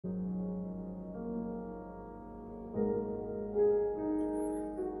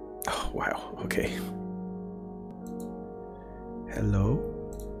Oh, wow. Okay. Hello?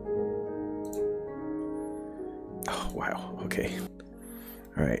 Oh, wow. Okay.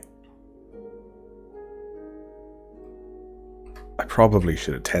 Alright. I probably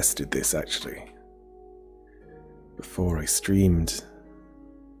should have tested this, actually, before I streamed.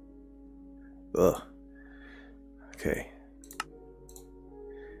 Ugh. Okay.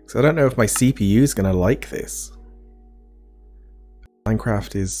 So I don't know if my CPU is going to like this.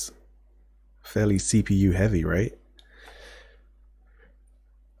 Minecraft is fairly CPU heavy, right?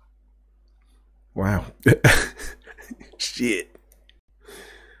 Wow. Shit.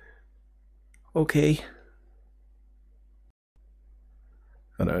 Okay.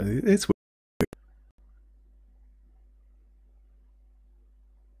 I know, it's weird.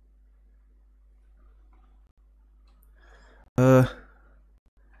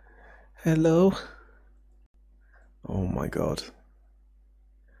 Hello? Oh my god.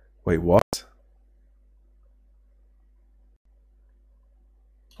 Wait, what?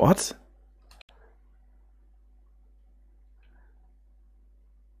 What?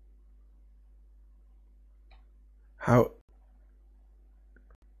 How?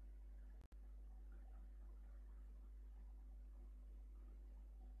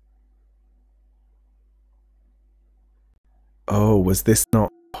 Oh, was this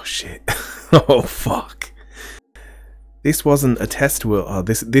not? Oh shit. Oh fuck. This wasn't a test world. Oh,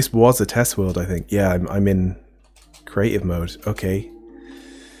 this was a test world, I think. Yeah, I'm in creative mode. Okay.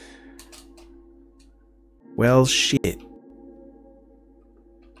 Well, shit.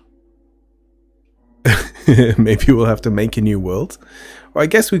 Maybe we'll have to make a new world. Or I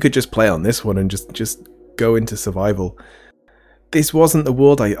guess we could just play on this one and just go into survival. This wasn't the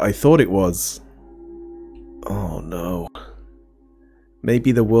world I thought it was. Oh no.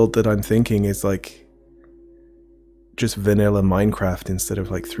 Maybe the world that I'm thinking is like just vanilla Minecraft instead of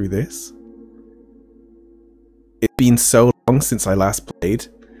like through this. It's been so long since I last played.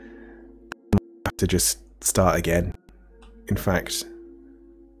 I have to just start again. In fact,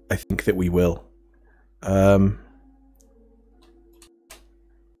 I think that we will.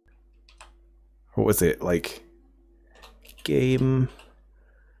 What was it? Like game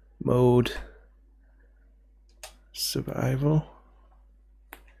mode survival?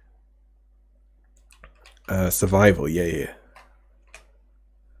 Survival, yeah.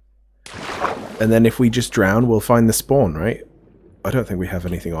 And then if we just drown, we'll find the spawn, right? I don't think we have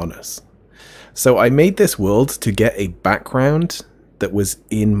anything on us. So I made this world to get a background that was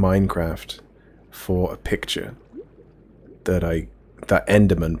in Minecraft for a picture that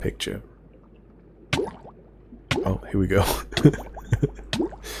Enderman picture. Oh, here we go.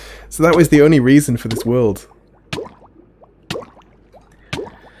 So that was the only reason for this world.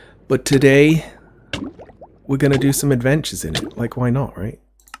 But today we're gonna do some adventures in it. Like, why not, right?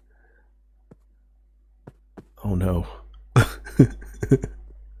 Oh no.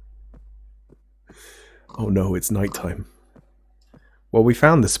 Oh no, it's nighttime. Well, we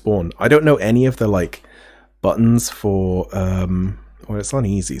found the spawn. I don't know any of the, like, buttons for, well, it's on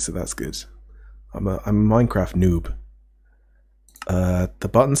easy, so that's good. I'm a Minecraft noob. The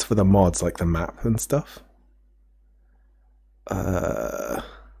buttons for the mods, like the map and stuff.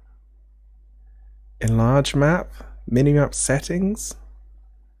 Enlarge map? Minimap settings?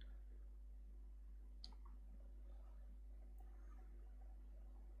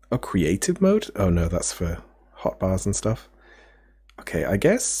 Oh, creative mode? Oh no, that's for hotbars and stuff. Okay, I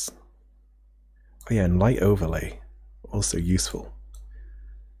guess. Oh yeah, and light overlay. Also useful.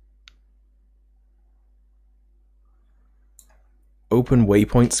 Open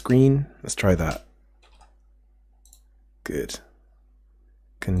waypoint screen. Let's try that. Good.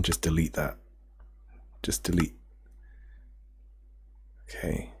 Can just delete that. Just delete.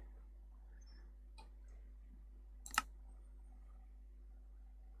 Okay.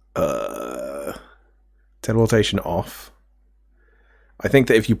 Teleportation off. I think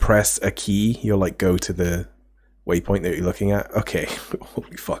that if you press a key, you'll like go to the waypoint that you're looking at. Okay.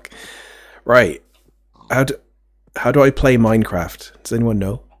 Holy fuck. Right. How do I play Minecraft? Does anyone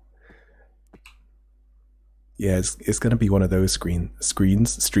know? Yeah, it's gonna be one of those streams. It's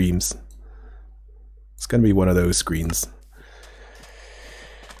gonna be one of those screens.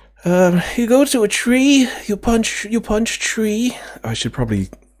 You go to a tree, you punch tree. I should probably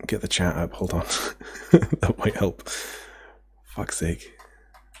get the chat up, hold on. That might help. Fuck's sake.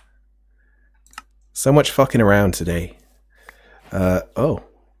 So much fucking around today. Oh.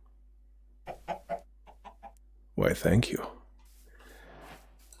 Why, thank you.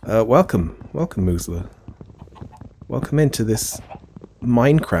 Welcome, Moozler. Welcome into this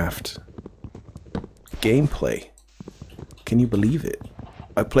Minecraft gameplay. Can you believe it?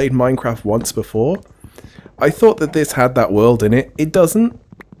 I played Minecraft once before. I thought that this had that world in it. It doesn't.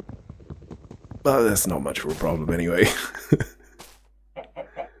 But that's not much of a problem anyway.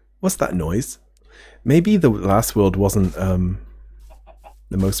 What's that noise? Maybe the last world wasn't the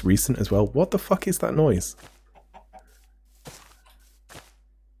most recent as well. What the fuck is that noise?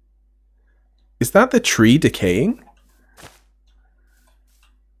 Is that the tree decaying?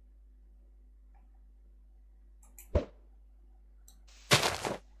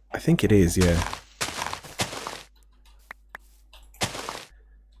 I think it is, yeah.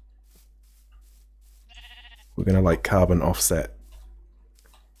 We're gonna like carbon offset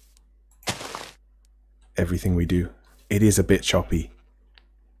everything we do. It is a bit choppy.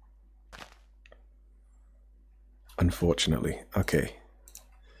 Unfortunately. Okay.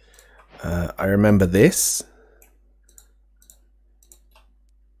 I remember this.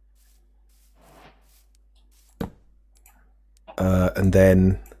 And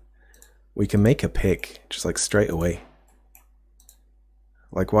then we can make a pick just like straight away.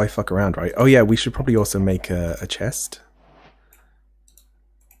 Like, why fuck around, right? Oh yeah, we should probably also make a chest.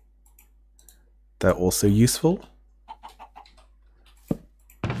 They're also useful.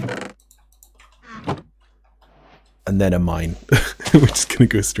 And then a mine. We're just gonna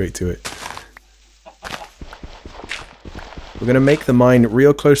go straight to it. We're gonna make the mine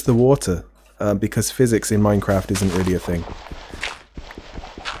real close to the water, because physics in Minecraft isn't really a thing.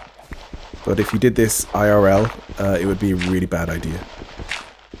 But if you did this IRL, it would be a really bad idea.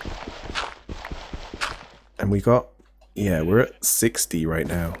 And we got, yeah, we're at 60 right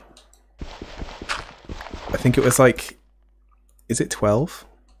now. I think it was like, is it 12?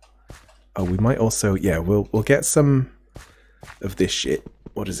 Oh, we might also, yeah, we'll get some of this shit.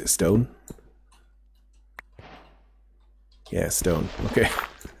 What is it, stone? Yeah, stone. Okay.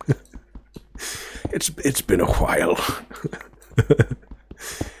 It's been a while.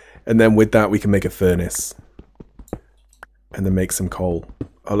 And then with that we can make a furnace. And then make some coal.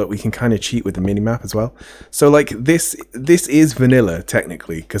 Oh look, we can kind of cheat with the minimap as well. So like this is vanilla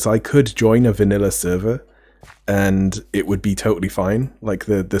technically, because I could join a vanilla server and it would be totally fine. Like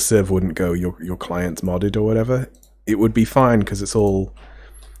the server wouldn't go your client's modded or whatever. It would be fine because it's all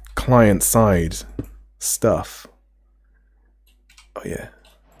client side stuff. Oh yeah.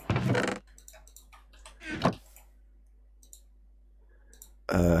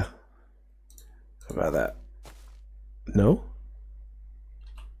 How about that? No?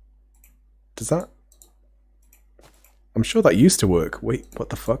 Does that? I'm sure that used to work. Wait, what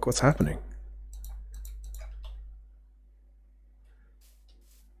the fuck? What's happening?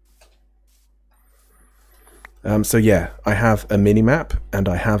 So yeah, I have a minimap and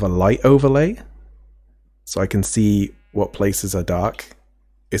I have a light overlay. So I can see what places are dark.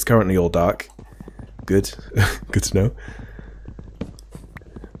 It's currently all dark. Good. Good to know.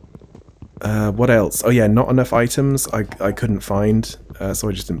 What else? Oh yeah, not enough items I couldn't find, so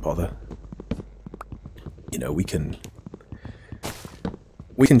I just didn't bother. You know, we can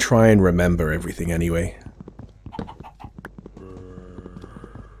try and remember everything anyway.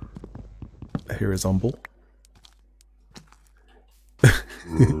 Here is Omble.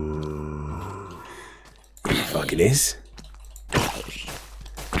 It fucking is.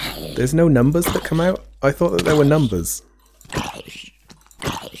 There's no numbers that come out? I thought that there were numbers.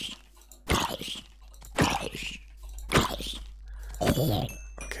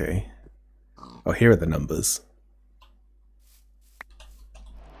 Okay. Oh, here are the numbers.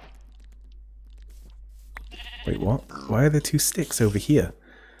 Wait, what? Why are there two sticks over here?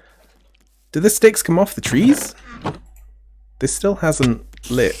 Do the sticks come off the trees? This still hasn't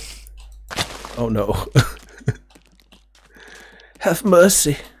lit. Oh no. Have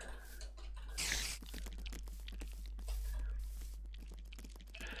mercy.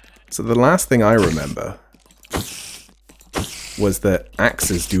 So the last thing I remember was that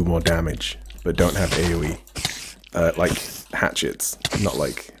axes do more damage, but don't have AoE. Like hatchets, not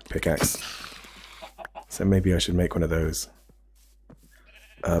like pickaxe. So maybe I should make one of those.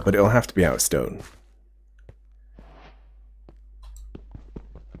 But it'll have to be out of stone.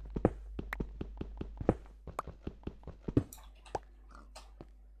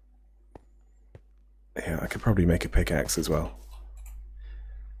 Yeah, I could probably make a pickaxe as well.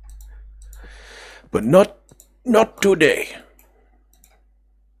 But not today.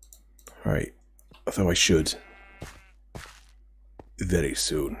 Right. Although I should. Very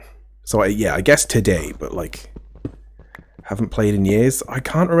soon. So yeah, I guess today, but like haven't played in years. I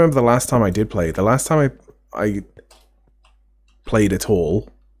can't remember the last time I did play. The last time I played at all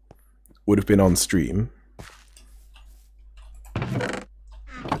would have been on stream.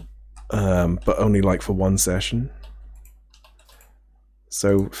 But only like for one session.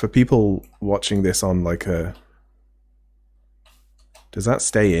 So for people watching this on like a... Does that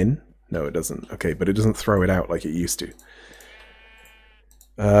stay in? No, it doesn't. Okay, but it doesn't throw it out like it used to.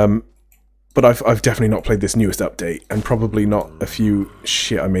 But I've definitely not played this newest update, and probably not a few...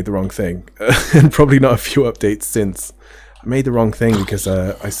 Shit, I made the wrong thing. And probably not a few updates since. I made the wrong thing because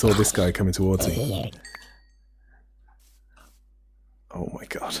I saw this guy coming towards me. Oh my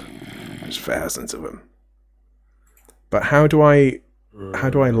god. There's thousands of them. But how do I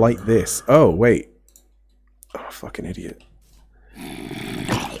light this? Oh, wait. Oh, fucking idiot.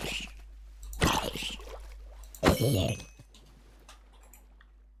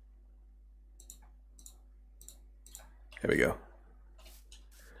 There we go.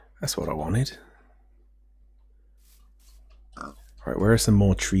 That's what I wanted. Alright, where are some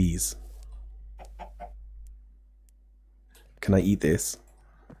more trees? Can I eat this?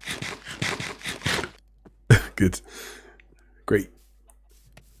 Good. Great.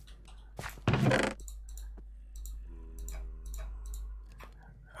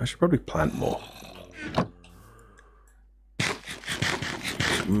 I should probably plant more.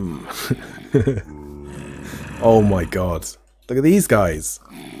 Oh my god. Look at these guys.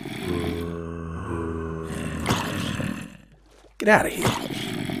 Get out of here.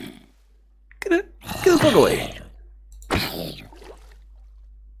 Get the fuck away.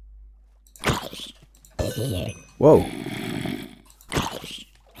 Whoa.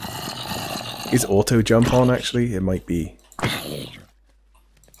 Is auto jump on actually? It might be.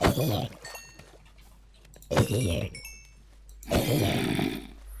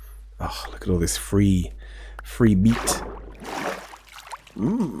 Oh, look at all this free meat.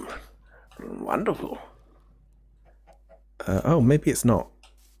 Wonderful. Oh, maybe it's not.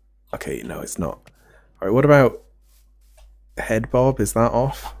 Okay, no, it's not. Alright, what about head bob? Is that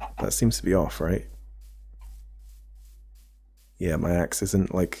off? That seems to be off, right? Yeah, my axe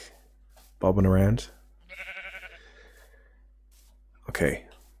isn't, like, bobbing around. Okay.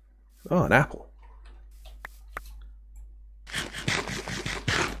 Oh, an apple.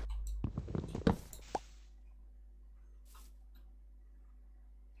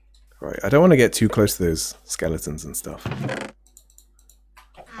 Right, I don't want to get too close to those skeletons and stuff.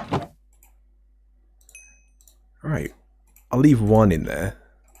 Alright, I'll leave one in there.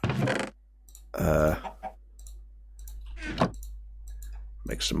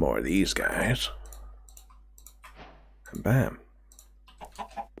 Make some more of these guys. And bam.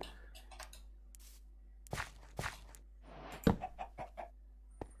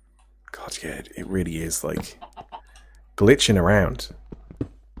 God, yeah, it really is, like, glitching around.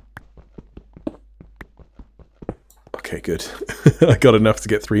 Okay, good. I got enough to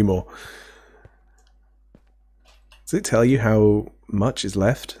get 3 more. Does it tell you how much is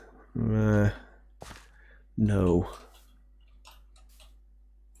left? No.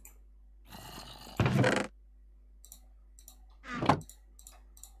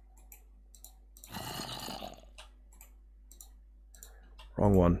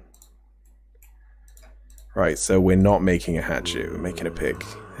 Wrong one. Right, so we're not making a hatchet, we're making a pick.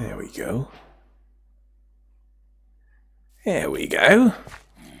 There we go. There we go.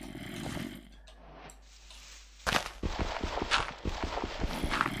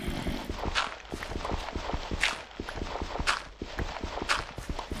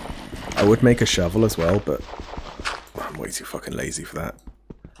 I would make a shovel as well, but I'm way too fucking lazy for that.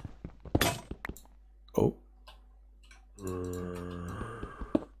 Oh.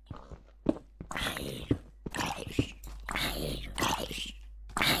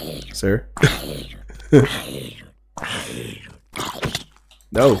 Sir?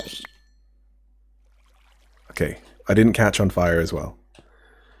 No. Okay, I didn't catch on fire as well.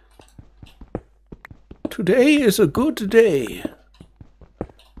 Today is a good day.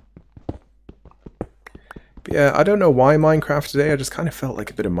 But yeah, I don't know why Minecraft today. I just kind of felt like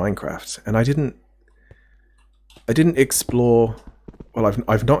a bit of Minecraft, and I didn't explore. Well,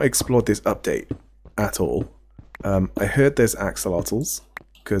 I've not explored this update at all. I heard there's axolotls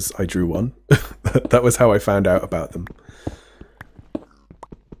because I drew one. That was how I found out about them.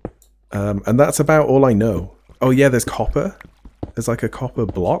 And that's about all I know. Oh yeah, there's copper. There's like a copper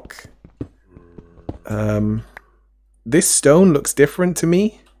block. This stone looks different to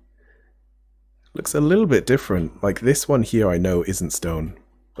me. Looks a little bit different. Like this one here I know isn't stone.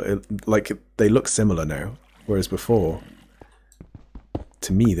 But they look similar now. Whereas before,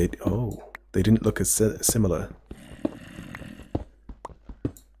 to me, they didn't look as similar.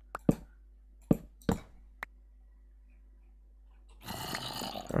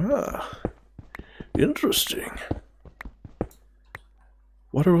 Ah, interesting.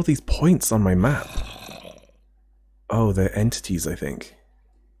 What are all these points on my map? Oh, they're entities, I think.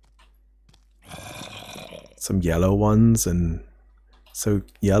 some yellow ones, and so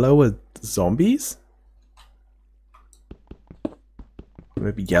yellow are zombies?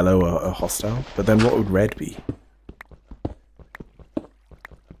 Maybe yellow are hostile, but then what would red be?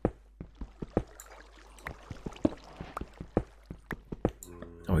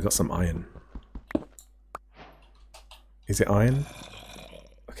 Oh, we got some iron. Is it iron?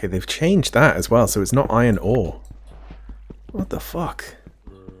 Okay, they've changed that as well, so it's not iron ore. What the fuck?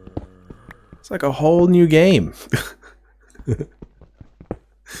 It's like a whole new game.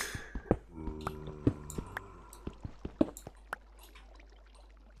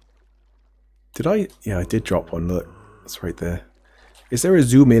 Did I? Yeah, I did drop one. Look, it's right there. Is there a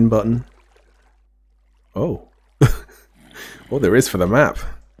zoom in button? Oh. Well, there is for the map.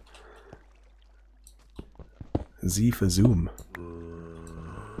 Z for zoom.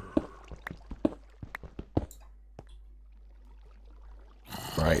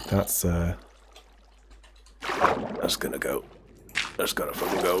 Right, that's gonna go. That's gonna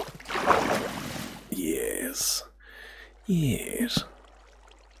fucking go. Yes. Yes.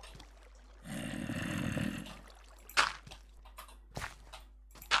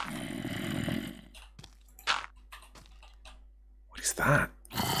 What is that?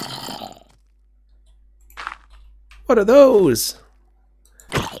 What are those?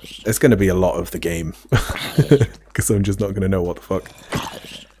 It's going to be a lot of the game. Because I'm just not going to know what the fuck.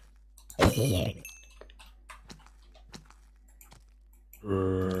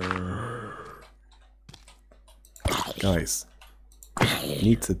 Guys. You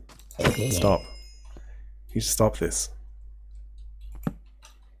need to stop. You need to stop this.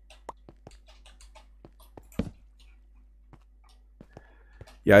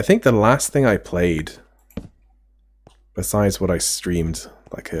 Yeah, I think the last thing I played, besides what I streamed,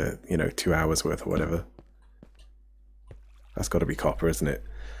 like 2 hours worth or whatever, that's got to be copper, isn't it?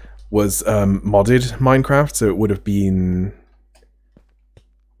 Was modded Minecraft, so it would have been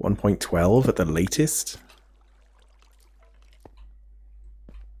 1.12 at the latest.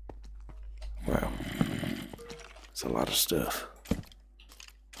 Wow, it's a lot of stuff.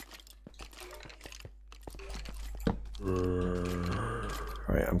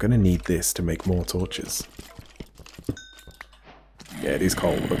 Right, I'm gonna need this to make more torches. Yeah, it is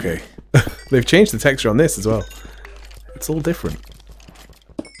cold, okay. They've changed the texture on this as well. It's all different.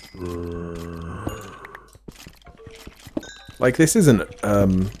 Like, this isn't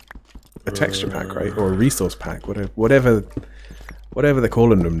a texture pack, right? Or a resource pack, whatever they're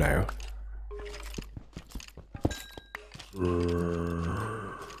calling them now.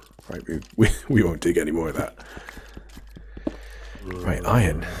 Right, we won't dig any more of that. Right,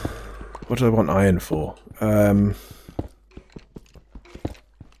 iron. What do I want iron for?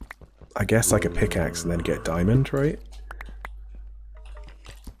 I guess like a pickaxe and then get diamond, right?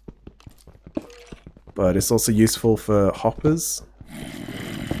 But it's also useful for hoppers.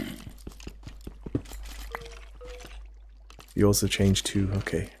 You also change to,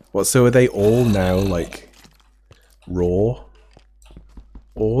 okay. What, so are they all now like raw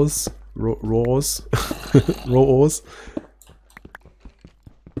ores? Raws? Raw ores?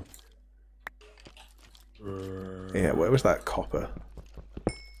 Yeah, where was that copper?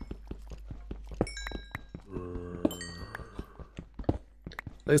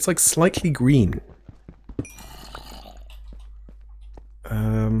 It's like slightly green.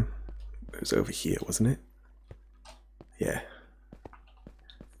 It was over here, wasn't it? Yeah.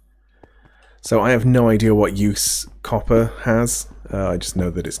 So I have no idea what use copper has. I just know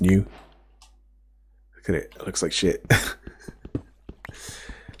that it's new. Look at it. It looks like shit.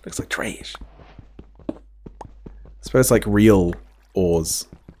 Looks like trash. I suppose like real ores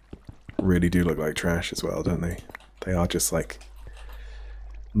really do look like trash as well, don't they? They are just like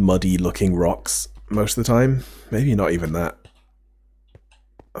muddy looking rocks most of the time. Maybe not even that.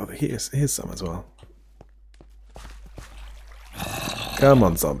 Oh, here's some as well. Come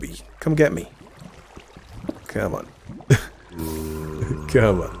on, zombie. Come get me. Come on.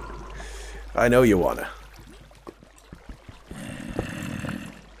 Come on. I know you wanna.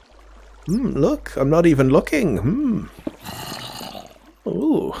 Look, I'm not even looking.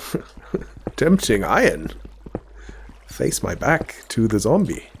 Ooh. Tempting iron. Face my back to the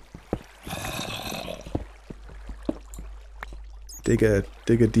zombie. Dig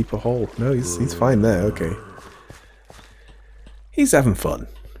a deeper hole. No, he's fine there. Okay. He's having fun.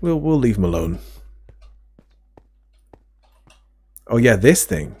 We'll leave him alone. Oh yeah, this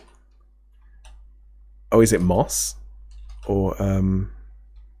thing. Oh, is it moss? Or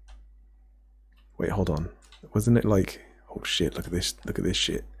wait, hold on. Wasn't it like, oh shit, look at this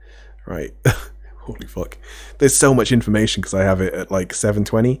shit. Right. Holy fuck. There's so much information because I have it at like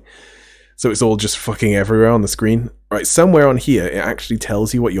 720. So it's all just fucking everywhere on the screen. Right, somewhere on here, it actually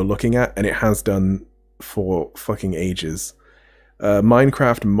tells you what you're looking at, and it has done for fucking ages.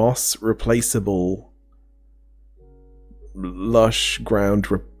 Minecraft moss replaceable, lush ground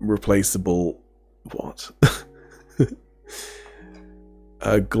replaceable, what?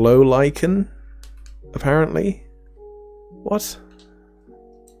 Glow lichen, apparently. What?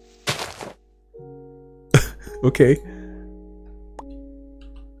 Okay.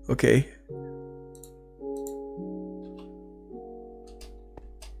 Okay.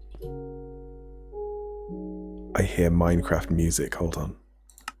 I hear Minecraft music. Hold on.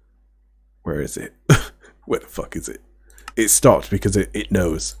 Where is it? Where the fuck is it? It stopped because it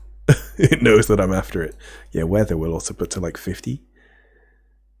knows. It knows that I'm after it. Yeah, weather will also put to like 50.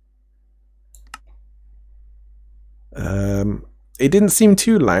 It didn't seem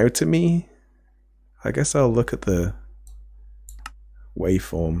too loud to me. I guess I'll look at the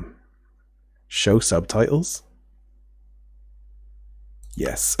waveform. Show subtitles?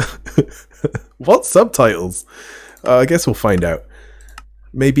 Yes. What subtitles? I guess we'll find out.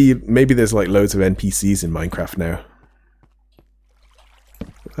 Maybe there's like loads of NPCs in Minecraft now.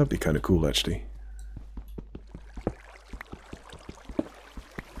 That'd be kind of cool, actually.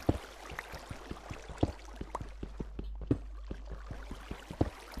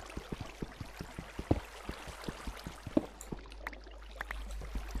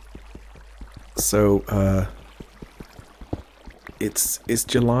 So, it's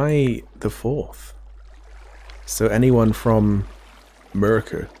July the 4th. So anyone from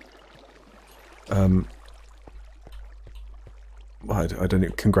America, well, I don't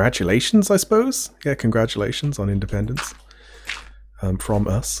know, congratulations, I suppose? Yeah, congratulations on independence. From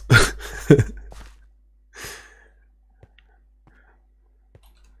us.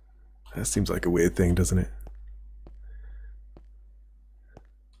 That seems like a weird thing, doesn't it?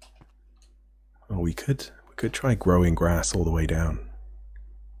 Oh, we could try growing grass all the way down.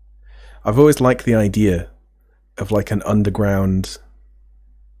 I've always liked the idea of like an underground,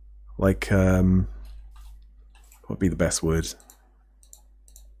 like what would be the best word?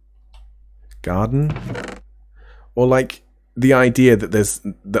 Garden? Or like the idea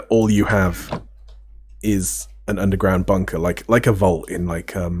that all you have is an underground bunker, like a vault in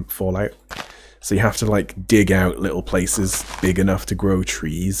like Fallout. So you have to like dig out little places big enough to grow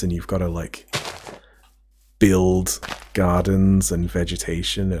trees, and you've got to like build gardens and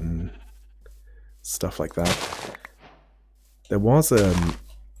vegetation and stuff like that. There was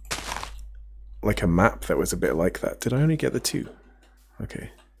like a map that was a bit like that. Did I only get the 2?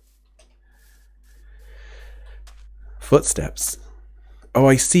 Okay. Footsteps. Oh,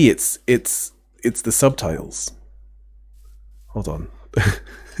 I see. It's the subtitles. Hold on.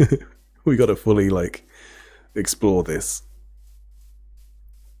 We gotta fully like explore this.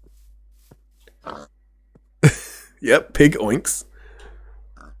 Yep, pig oinks.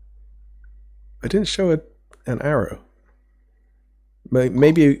 I didn't show an arrow.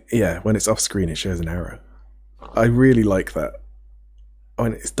 Maybe, yeah, when it's off screen it shows an arrow. I really like that. Oh,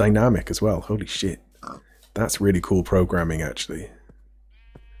 and it's dynamic as well. Holy shit. That's really cool programming, actually.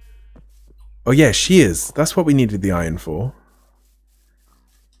 Oh yeah, shears. That's what we needed the iron for.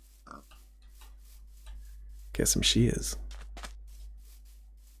 Get some shears.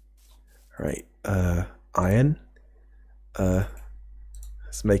 Alright, iron.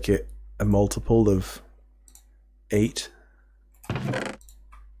 Let's make it a multiple of 8.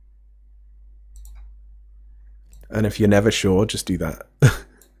 And if you're never sure, just do that.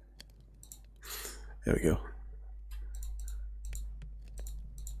 There we go.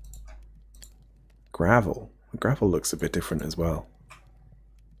 Gravel. Gravel looks a bit different as well.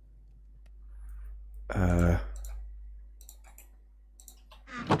 I'll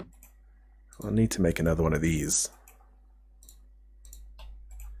need to make another one of these.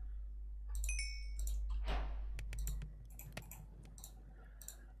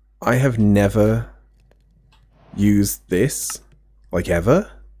 I have never used this, like ever.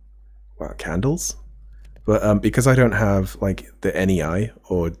 Wow, candles. But because I don't have like the NEI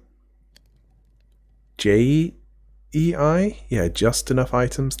or JEI, yeah, just enough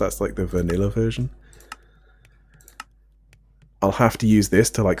items. That's like the vanilla version. I'll have to use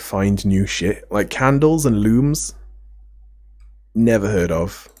this to like find new shit. Like candles and looms. Never heard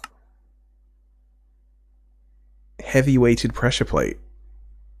of. Heavy weighted pressure plate.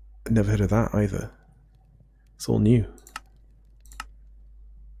 Never heard of that either. It's all new.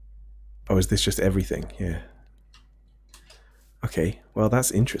 Oh, is this just everything? Yeah. Okay, well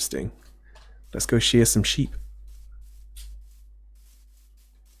that's interesting. Let's go shear some sheep.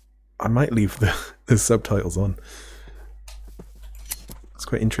 I might leave the subtitles on. It's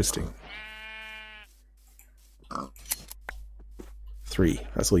quite interesting. 3.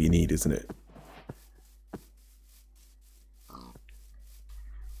 That's all you need, isn't it?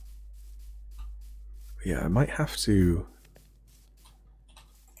 Yeah, I might have to...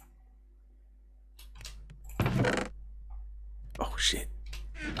 Oh, shit.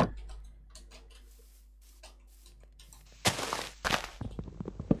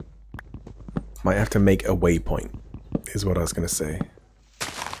 Might have to make a waypoint, is what I was going to say.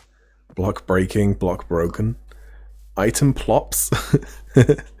 Block breaking, block broken. Item plops.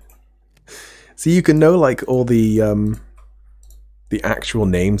 So you can know like all the actual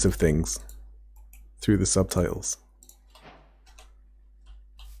names of things through the subtitles.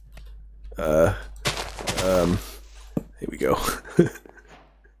 Here we go.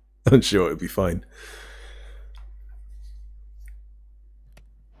 I'm sure it'll be fine.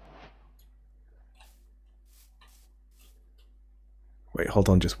 Wait, hold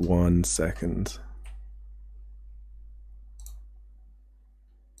on just 1 second.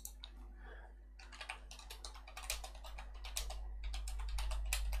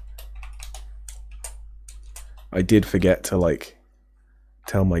 I did forget to like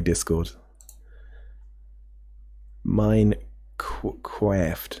tell my Discord. Minecraft.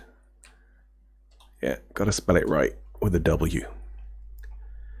 Yeah, gotta spell it right with a W.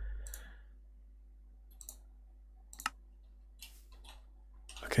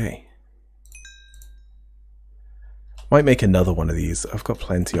 Okay. Might make another one of these. I've got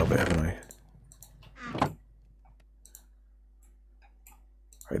plenty of it, haven't I?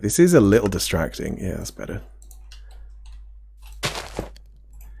 Right, this is a little distracting. Yeah, that's better.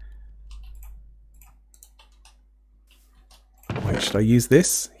 Wait, should I use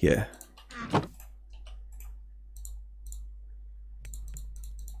this? Yeah.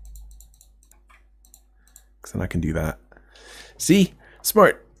 Because then I can do that. See?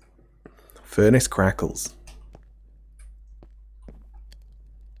 Smart. Furnace crackles.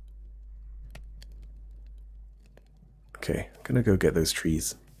 Okay, I'm gonna go get those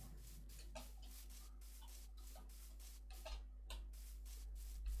trees.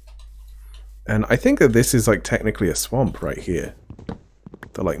 And I think that this is like technically a swamp right here.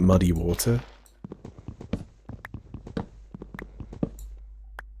 The like muddy water.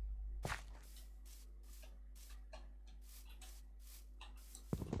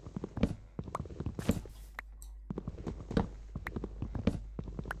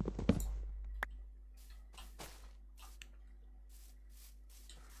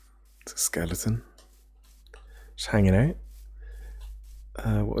 It's a skeleton. Just hanging out.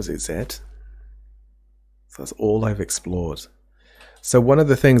 What was it, Z? So that's all I've explored. So one of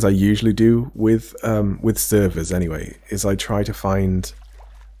the things I usually do with servers anyway is I try to find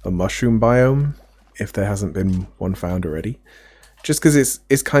a mushroom biome if there hasn't been one found already. Just because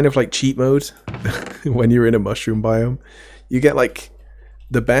it's kind of like cheat mode when you're in a mushroom biome. You get like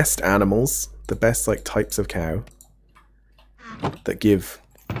the best animals, the best like types of cow that give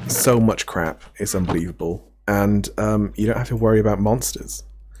so much crap. It's unbelievable. And you don't have to worry about monsters.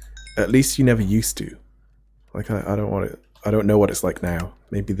 At least you never used to. Like I don't want it. I don't know what it's like now.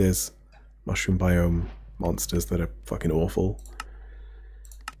 Maybe there's mushroom biome monsters that are fucking awful.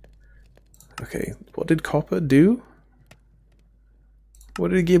 Okay, what did copper do? What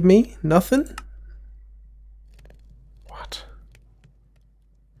did it give me? Nothing? What?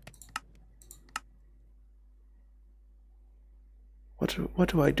 What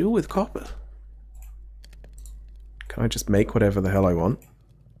do I do with copper? Can I just make whatever the hell I want?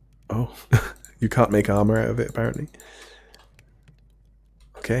 Oh, you can't make armor out of it apparently.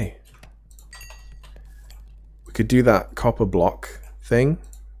 Okay. We could do that copper block thing.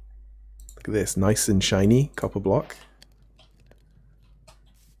 Look at this, nice and shiny copper block.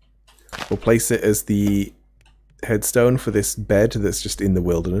 We'll place it as the headstone for this bed that's just in the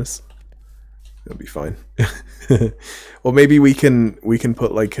wilderness. It'll be fine. Or maybe we can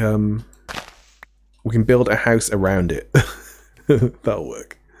put like we can build a house around it. That'll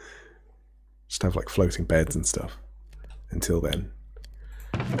work. Just have like floating beds and stuff. Until then.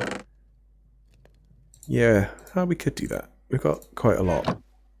 Yeah, we could do that. We've got quite a lot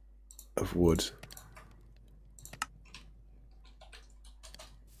of wood.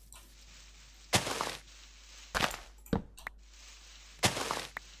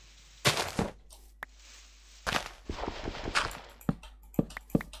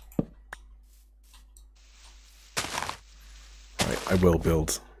 I will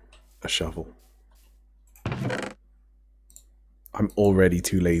build a shovel. I'm already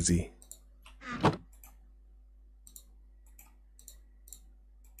too lazy.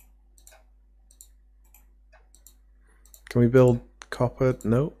 Can we build copper?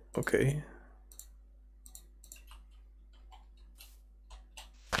 No? Okay.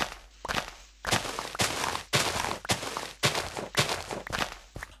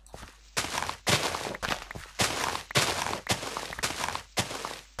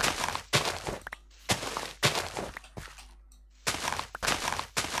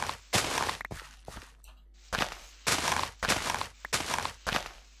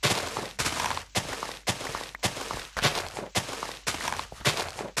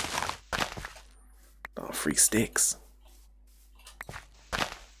 free sticks.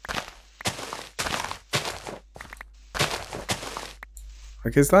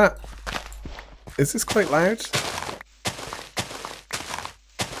 Like, is this quite loud?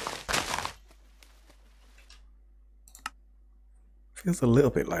 Feels a little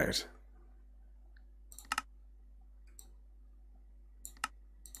bit loud.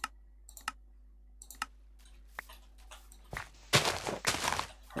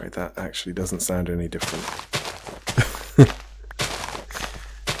 Alright, that actually doesn't sound any different.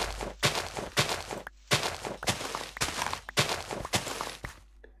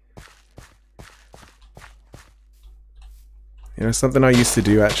 You know, something I used to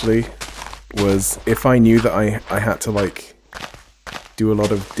do actually was if I knew that I had to like do a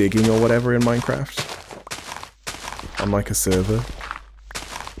lot of digging or whatever in Minecraft on like a server,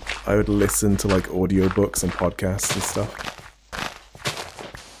 I would listen to like audiobooks and podcasts and stuff.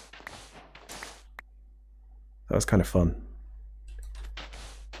 That was kind of fun.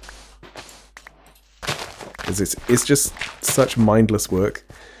 Because it's just such mindless work.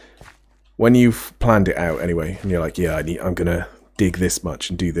 When you've planned it out anyway, and you're like, yeah, I'm gonna dig this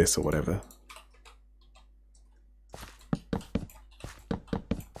much and do this or whatever.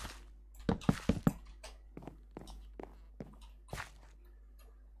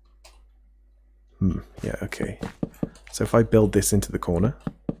 Yeah, okay. So if I build this into the corner,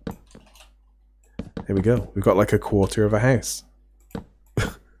 there we go. We've got like a quarter of a house.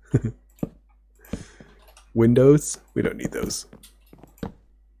 Windows? We don't need those.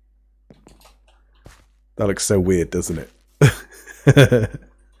 That looks so weird, doesn't it?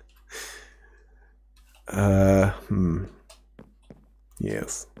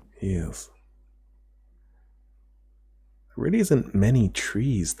 Yes, yes. There really isn't many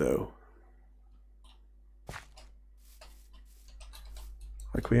trees, though.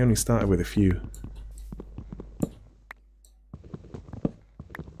 Like, we only started with a few.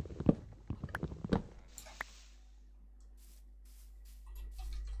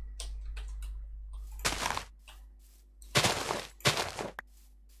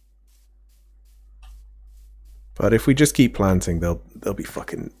 But if we just keep planting, there'll be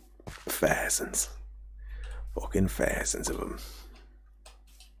fucking thousands. Fucking thousands of them.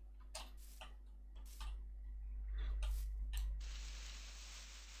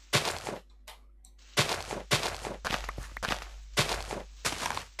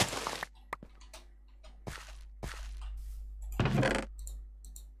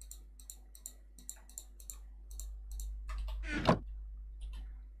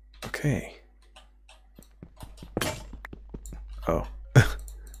 Okay. Oh.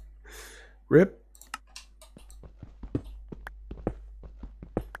 Rip.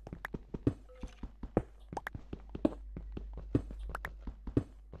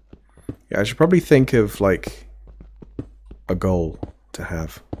 Yeah, I should probably think of, like, a goal to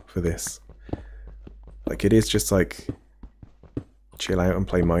have for this. Like, it is just, like, chill out and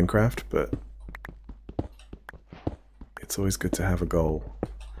play Minecraft, but it's always good to have a goal.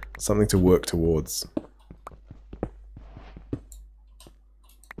 Something to work towards.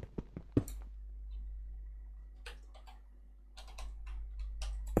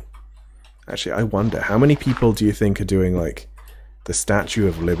 Actually, I wonder, how many people do you think are doing, like, the Statue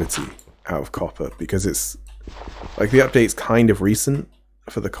of Liberty out of copper? Because it's, like, the update's kind of recent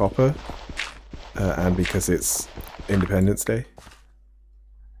for the copper, and because it's Independence Day.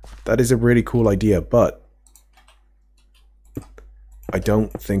 That is a really cool idea, but I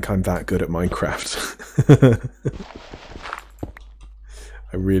don't think I'm that good at Minecraft.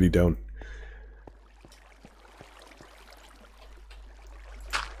 I really don't.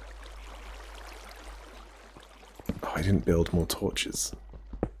 Oh, I didn't build more torches.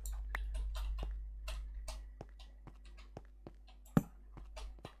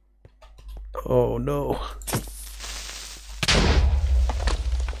 Oh no.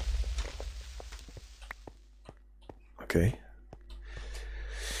 Okay.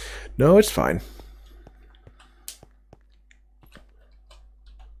 No, it's fine.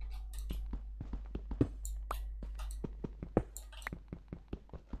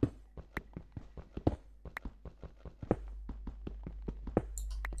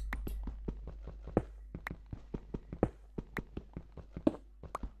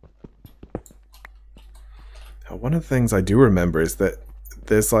 One of the things I do remember is that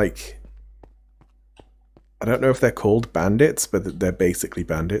there's like, I don't know if they're called bandits, but they're basically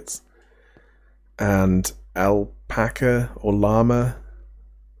bandits. And alpaca or llama,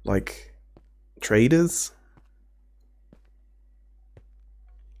 like, traders.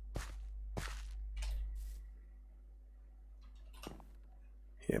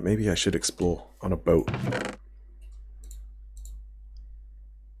 Yeah, maybe I should explore on a boat.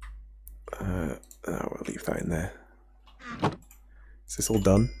 I'll leave that in there. Is this all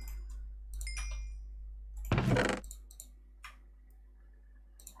done?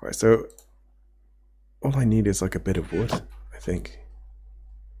 Alright, so all I need is like a bit of wood, I think.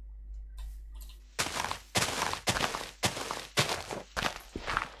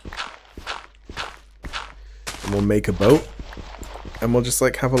 And we'll make a boat, and we'll just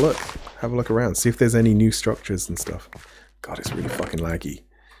like have a look around, see if there's any new structures and stuff. God, it's really fucking laggy.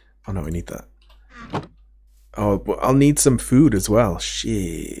 Oh no, I need that. Oh, well, I'll need some food as well.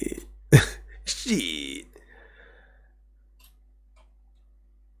 Shit. Shit.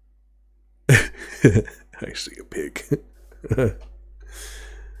 Actually, a pig. Can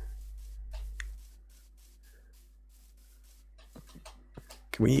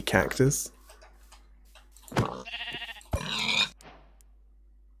we eat cactus? Oh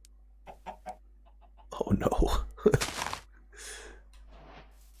no.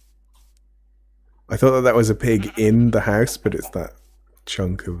 I thought that was a pig in the house, but it's that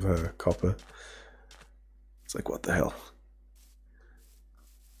chunk of copper. It's like, what the hell?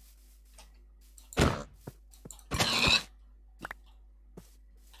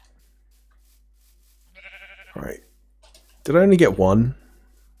 Alright. Did I only get one?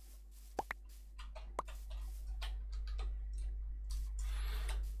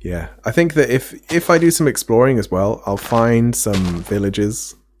 Yeah, I think that if I do some exploring as well, I'll find some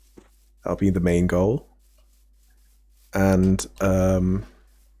villages. That'll be the main goal. And I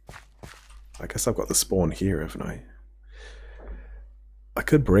guess I've got the spawn here, haven't I? I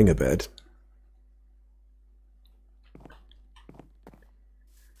could bring a bed.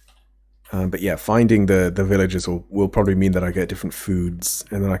 But yeah, finding the villages will probably mean that I get different foods,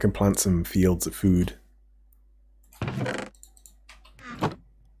 and then I can plant some fields of food.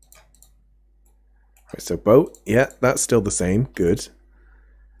 Right, so boat, yeah, that's still the same. Good.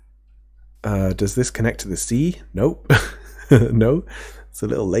 Does this connect to the sea? Nope. No, it's a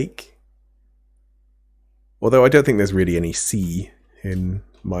little lake. Although I don't think there's really any sea in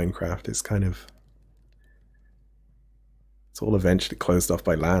Minecraft. It's kind of... it's all eventually closed off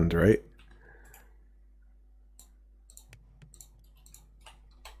by land, right?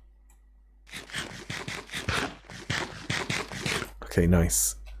 Okay,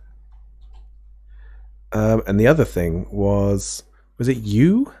 nice. And the other thing was it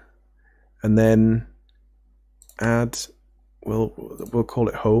you? And then add, we'll call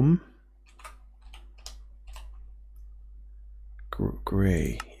it home.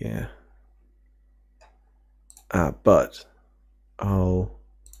 Gray, yeah. But I'll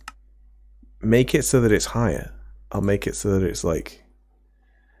make it so that it's higher. I'll make it so that it's like,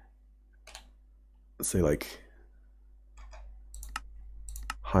 let's say like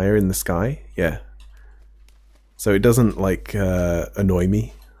higher in the sky, yeah. So it doesn't like annoy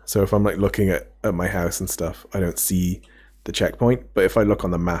me. So if I'm like looking at my house and stuff, I don't see the checkpoint, but if I look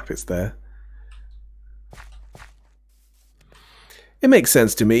on the map, it's there. It makes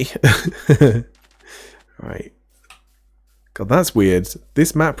sense to me. Right. God, that's weird.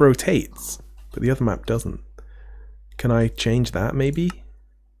 This map rotates, but the other map doesn't. Can I change that maybe?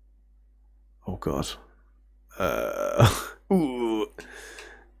 Oh god. Ooh.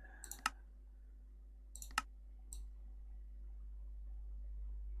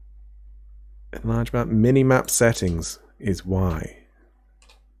 Enlarge map, mini-map settings is why.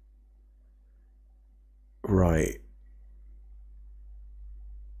 Right.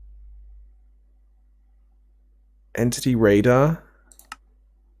 Entity radar.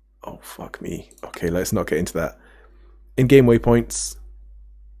 Oh, fuck me. Okay, let's not get into that. In-game waypoints.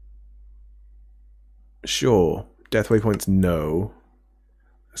 Sure. Death waypoints, no.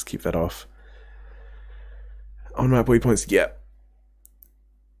 Let's keep that off. On-map waypoints, yep.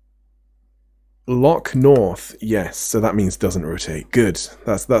 Lock north, yes. So that means doesn't rotate. Good.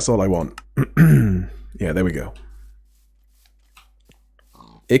 That's all I want. Yeah, there we go.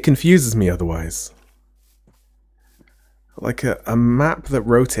 It confuses me otherwise. Like a map that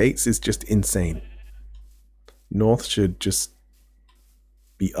rotates is just insane. North should just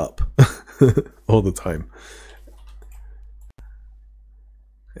be up all the time.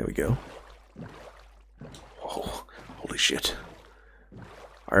 There we go. Oh, holy shit.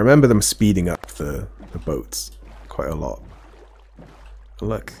 I remember them speeding up the boats quite a lot. But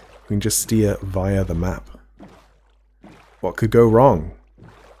look, we can just steer via the map. What could go wrong?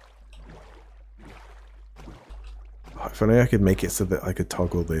 Oh, if only I could make it so that I could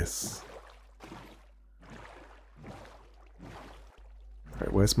toggle this.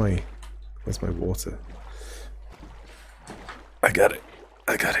 Alright, where's my water? I got it.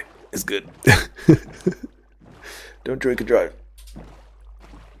 I got it. It's good. Don't drink and drive.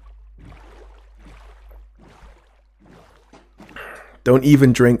 Don't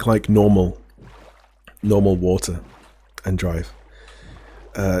even drink like normal water and drive.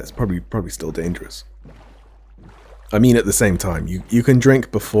 It's probably still dangerous. I mean, at the same time, you can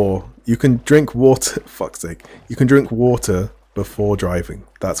drink before. You can drink water. Fuck's sake. You can drink water before driving.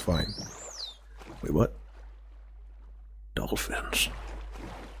 That's fine. Wait, what? Dolphins.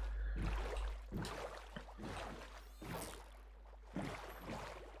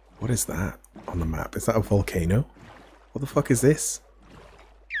 What is that on the map? Is that a volcano? What the fuck is this?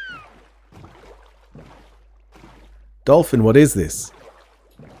 Dolphin, what is this?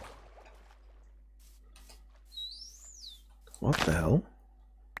 What the hell?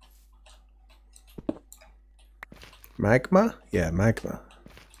 Magma? Yeah, magma.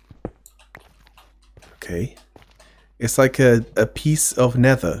 Okay. It's like a piece of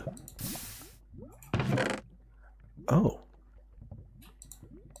nether. Oh.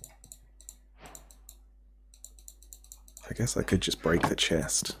 I guess I could just break the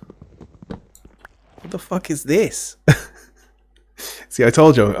chest. What the fuck is this? See, I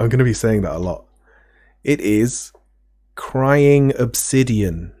told you I'm going to be saying that a lot. It is crying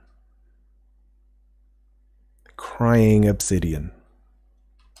obsidian. Crying obsidian.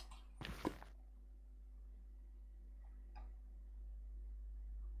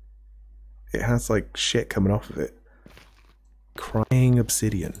 It has like shit coming off of it. Crying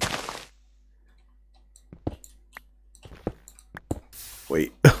obsidian.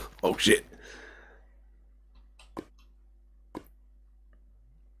 Wait. Oh shit.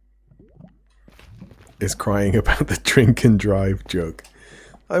 Is crying about the drink and drive joke.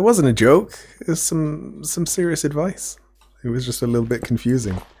 It wasn't a joke. It was some serious advice. It was just a little bit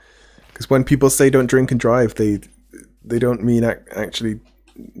confusing. Because when people say don't drink and drive, they don't mean actually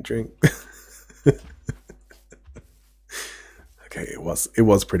drink. Okay, it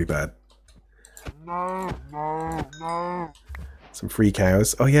was pretty bad. No. Some free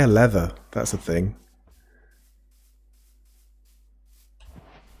cows. Oh yeah, leather. That's a thing.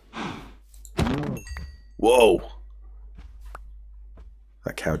 Whoa!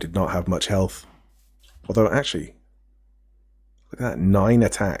 That cow did not have much health. Although, actually, look at that, 9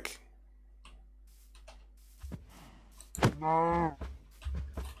 attack. No.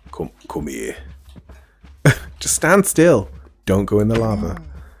 Come here. Just stand still. Don't go in the lava.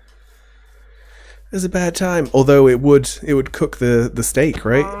 It's a bad time. Although it would cook the steak,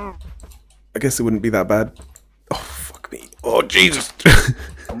 right? I guess it wouldn't be that bad. Oh, fuck me. Oh, Jesus!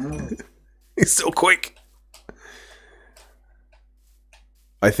 He's so quick.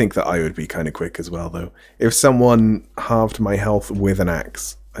 I think that I would be kind of quick as well, though. If someone halved my health with an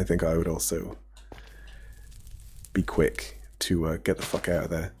axe, I think I would also be quick to get the fuck out of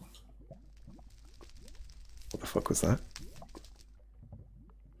there. What the fuck was that?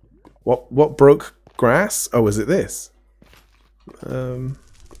 What broke grass? Oh, is it this?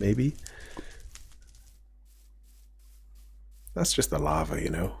 Maybe. That's just the lava, you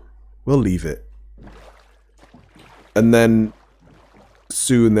know. We'll leave it. And then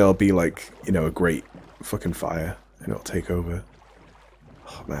soon there'll be like, you know, a great fucking fire and it'll take over.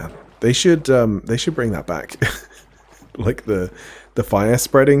 Oh man. They should bring that back. Like the fire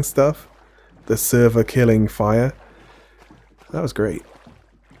spreading stuff. The server killing fire. That was great.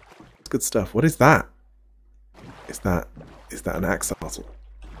 It's good stuff. What is that? Is that an axolotl?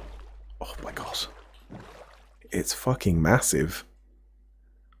 Oh my god. It's fucking massive.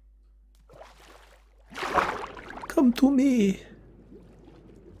 Come to me.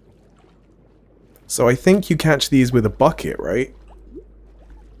 So I think you catch these with a bucket, right?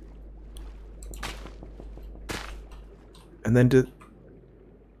 And then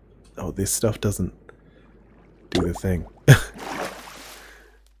oh, this stuff doesn't do the thing.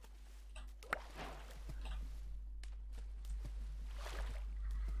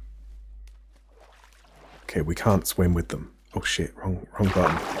 Okay, we can't swim with them. Oh shit, wrong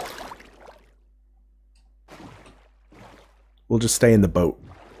button. We'll just stay in the boat.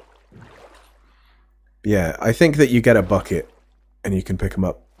 Yeah, I think that you get a bucket and you can pick them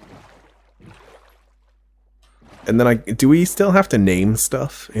up. And then do we still have to name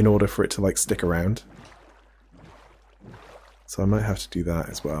stuff in order for it to like stick around? So I might have to do that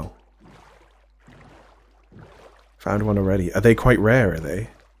as well. Found one already. Are they quite rare, are they?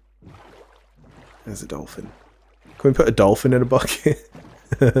 There's a dolphin. Can we put a dolphin in a bucket?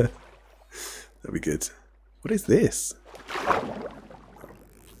 That'd be good. What is this?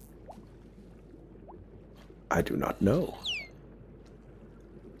 I do not know.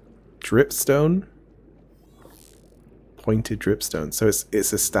 Dripstone? pointed dripstone. So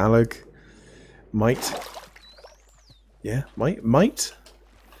it's a stalagmite. Yeah, might.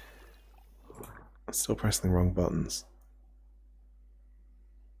 I'm still pressing the wrong buttons.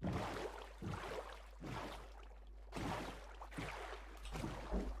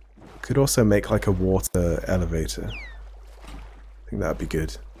 Could also make like a water elevator. I think that'd be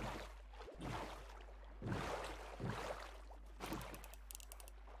good.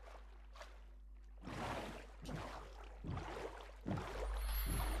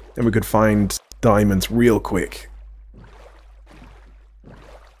 And we could find diamonds real quick.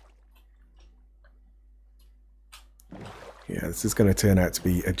 Yeah, this is going to turn out to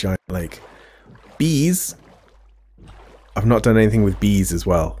be a giant lake. Bees? I've not done anything with bees as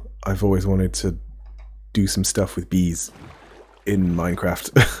well. I've always wanted to do some stuff with bees in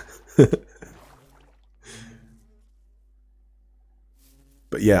Minecraft.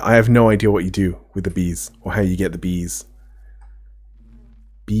 But yeah, I have no idea what you do with the bees or how you get the bees.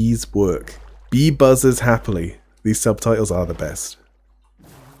 Bees work. Bee buzzers happily. These subtitles are the best.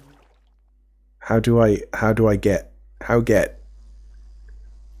 How get?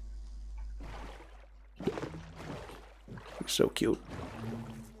 So cute.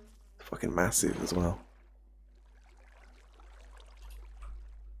 Fucking massive as well.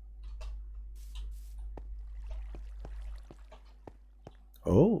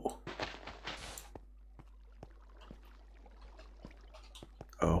 Oh.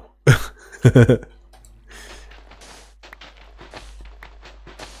 Oh.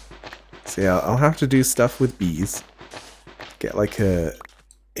 So yeah, I'll have to do stuff with bees. Get like a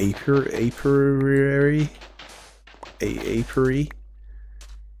apiary?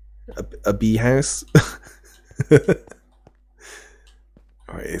 A bee house?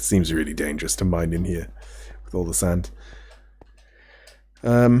 Alright, it seems really dangerous to mine in here with all the sand.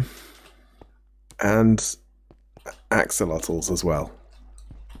 And axolotls as well.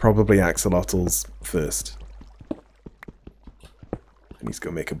 Probably axolotls first. And he's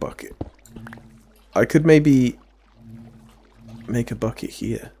gonna make a bucket. I could maybe make a bucket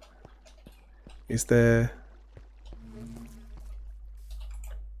here. Is there...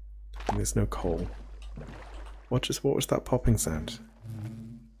 There's no coal. What was that popping sound?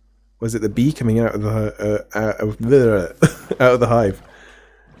 Was it the bee coming out of the out of the hive?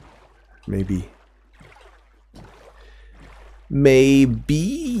 Maybe. Maybe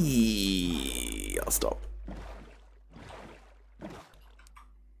I'll stop.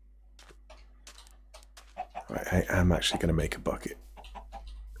 Right, I am actually going to make a bucket.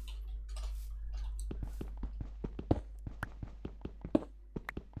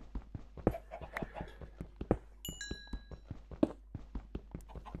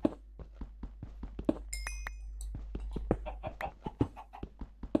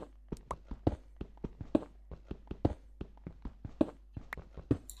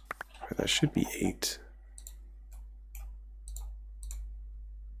 That should be 8.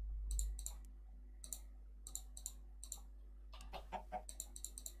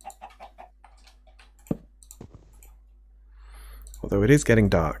 Although it is getting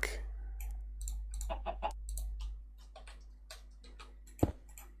dark.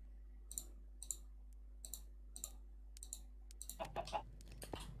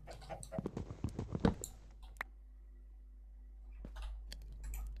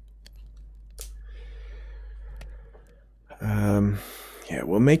 Yeah,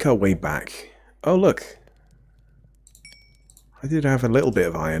 we'll make our way back. Oh, look. I did have a little bit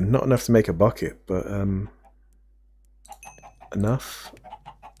of iron. Not enough to make a bucket, but enough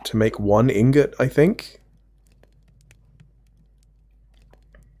to make 1 ingot, I think.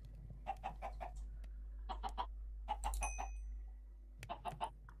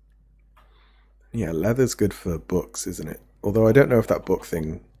 Yeah, leather's good for books, isn't it? Although I don't know if that book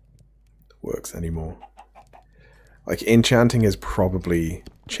thing works anymore. Like, enchanting has probably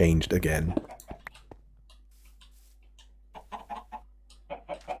changed again.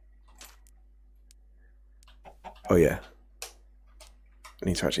 Oh yeah. I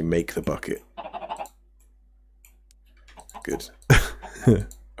need to actually make the bucket. Good.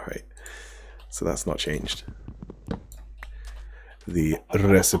 Alright. So that's not changed. The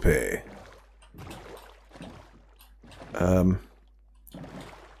recipe.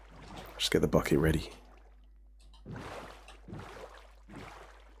 Just get the bucket ready.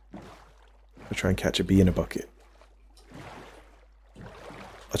 I'll try and catch a bee in a bucket.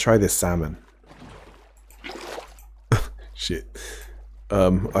 I'll try this salmon. Shit.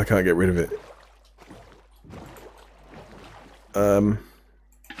 I can't get rid of it. There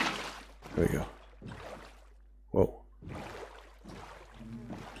we go. Whoa.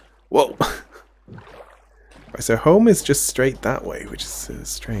 Whoa! So home is just straight that way, which is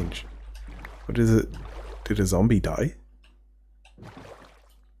strange. What is it? Did a zombie die?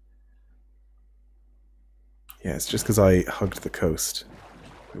 Yeah, it's just because I hugged the coast.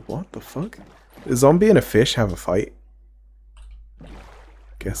 Wait, what the fuck? Did a zombie and a fish have a fight?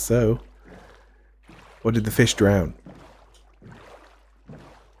 Guess so. Or did the fish drown?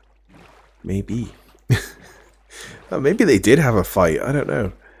 Maybe. Oh, maybe they did have a fight. I don't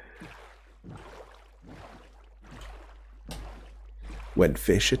know. When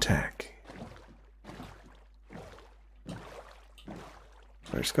fish attack.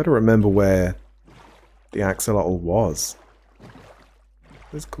 I just got to remember where the axolotl was.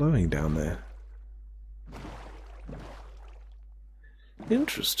 It's glowing down there.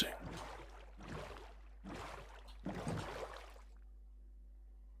 Interesting.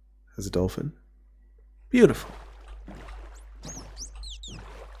 There's a dolphin. Beautiful.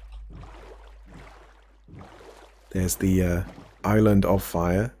 There's the Island of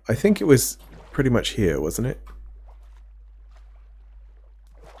Fire. I think it was pretty much here, wasn't it?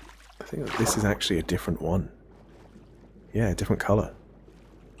 I think that this is actually a different one. Yeah, a different color.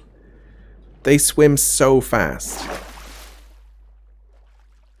 They swim so fast.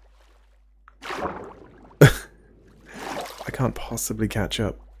 I can't possibly catch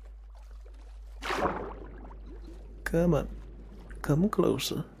up. Come on. Come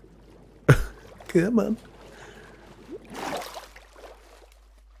closer. Come on.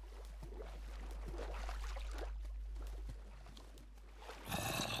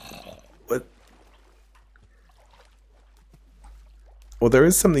 What? Well, there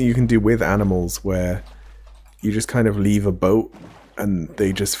is something you can do with animals where you just kind of leave a boat and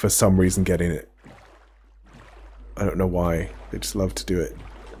they just for some reason get in it. I don't know why. They just love to do it.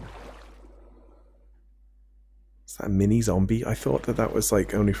 Is that a mini zombie? I thought that that was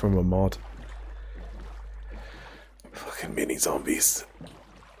like only from a mod. Fucking mini zombies.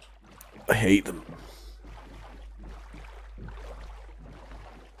 I hate them.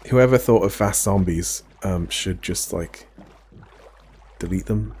 Whoever thought of fast zombies should just like delete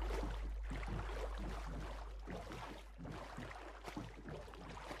them.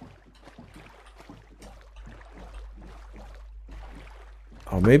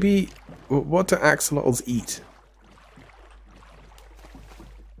 Oh, maybe... What do axolotls eat?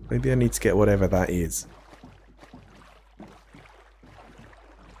 Maybe I need to get whatever that is.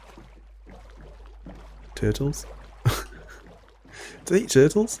 Turtles? Do they eat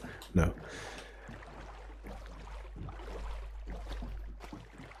turtles? No.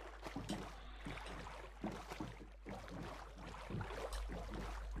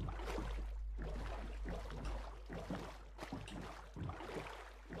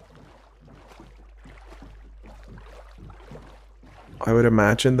 I would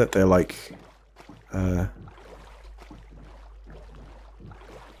imagine that they're like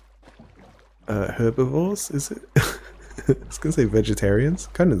herbivores, is it? I was gonna say vegetarians.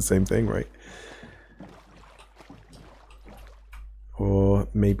 Kind of the same thing, right? Or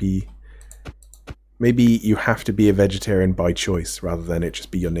maybe you have to be a vegetarian by choice rather than it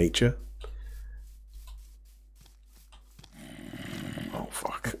just be your nature. Oh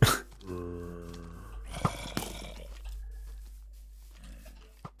fuck.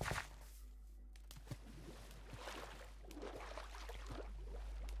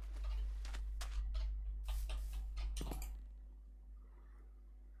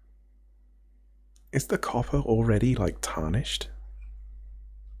 Is the copper already, like, tarnished?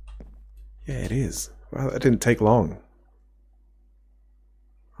 Yeah, it is. Well, that didn't take long.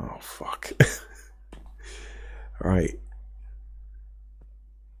 Oh, fuck. Alright.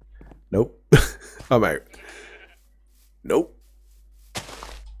 Nope. I'm out. Nope.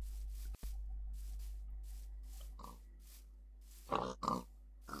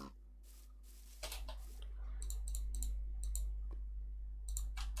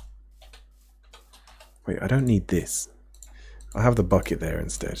 Wait, I don't need this. I'll have the bucket there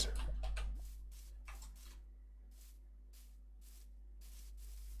instead.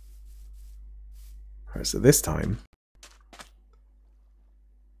 Alright, so this time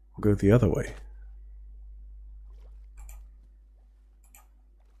we'll go the other way.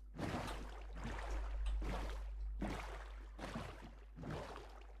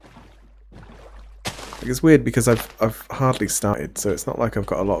 Like, it's weird because I've hardly started, so it's not like I've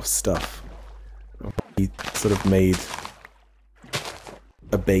got a lot of stuff. He sort of made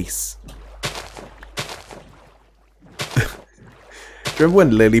a base. Do you remember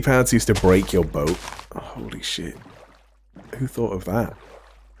when lily pads used to break your boat? Oh, holy shit. Who thought of that?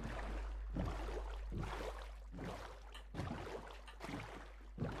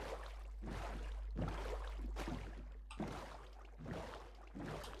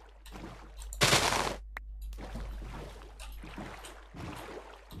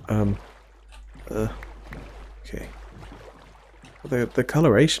 Okay. Well, the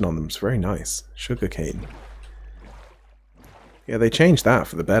coloration on them is very nice. Sugarcane. Yeah, they changed that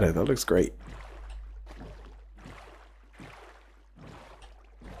for the better. That looks great.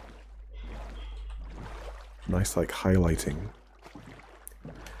 Nice, like, highlighting.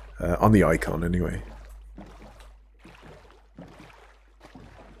 On the icon, anyway.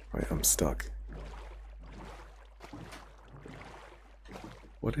 Right, I'm stuck.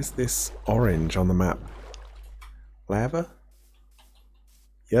 What is this orange on the map? Lava?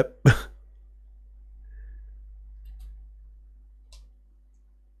 Yep.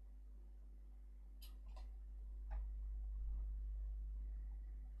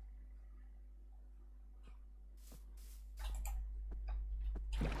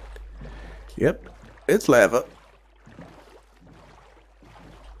 Yep, it's lava.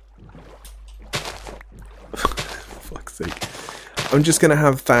 Fuck's sake. I'm just gonna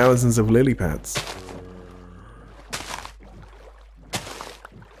have thousands of lily pads.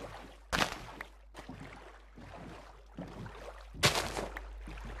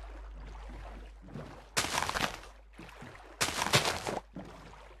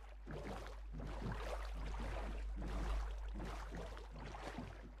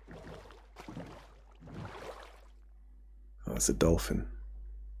 Oh, it's a dolphin.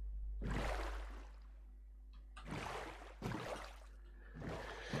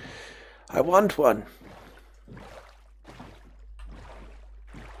 I want one.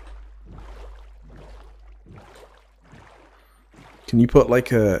 Can you put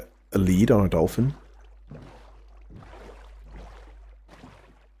like a lead on a dolphin?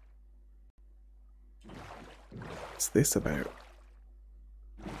 What's this about?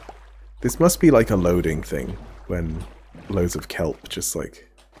 This must be like a loading thing when loads of kelp just like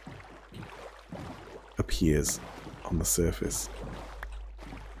appears on the surface.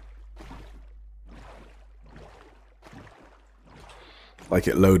 Like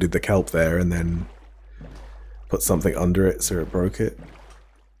it loaded the kelp there and then put something under it so it broke it.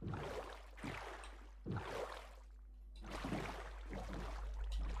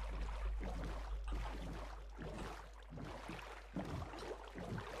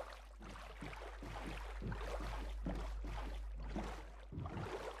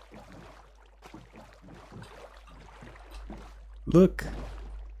 Look.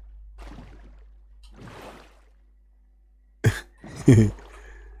 Come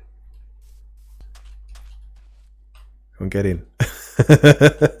on, get in.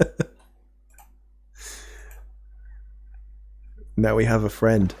 Now we have a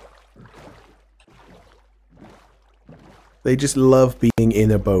friend. They just love being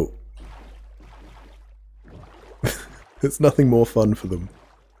in a boat. There's nothing more fun for them.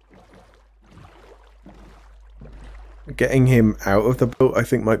 Getting him out of the boat, I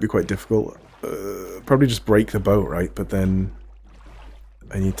think, might be quite difficult. Probably just break the boat, right? But then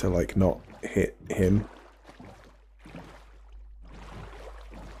I need to, like, not hit him.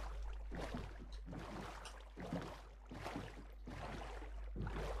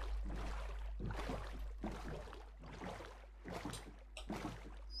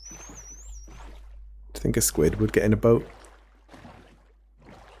 Do you think a squid would get in a boat?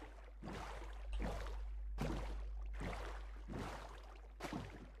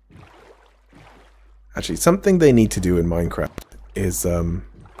 Actually, something they need to do in Minecraft is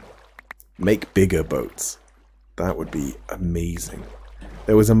make bigger boats. That would be amazing.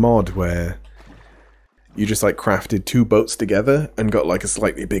 There was a mod where you just like crafted two boats together and got like a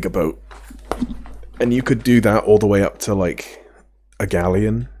slightly bigger boat. And you could do that all the way up to like a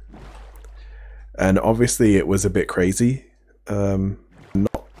galleon. And obviously it was a bit crazy.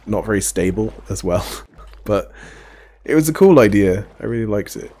 Not very stable as well. But it was a cool idea. I really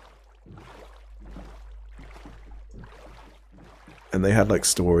liked it. And they had like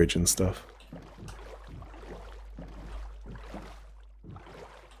storage and stuff.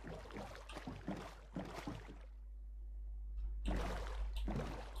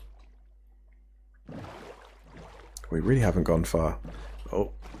 We really haven't gone far.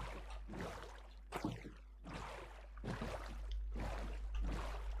 Oh.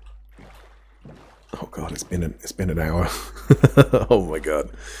 Oh god, it's been an hour. Oh my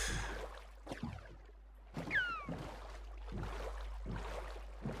god.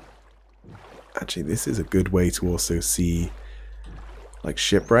 Actually, this is a good way to also see like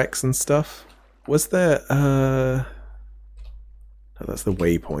shipwrecks and stuff. Was there oh, that's the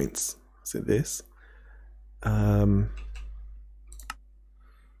waypoints. Is it this? I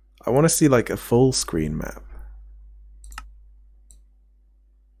want to see like a full screen map.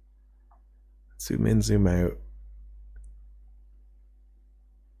 Zoom in, zoom out.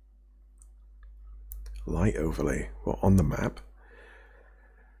 Light overlay. What, on the map?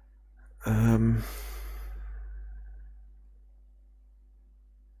 I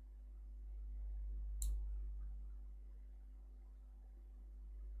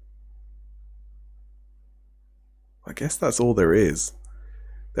guess that's all there is.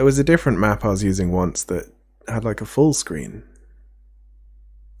 There was a different map I was using once that had like a full screen.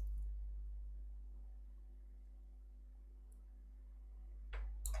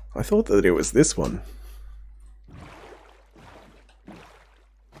 I thought that it was this one.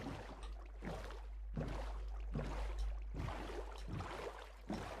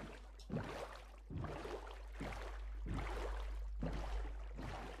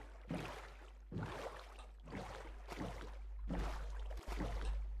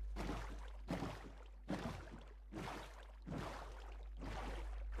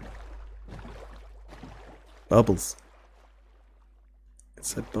 Bubbles. It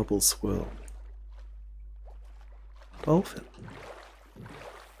said bubbles swirl. Dolphin.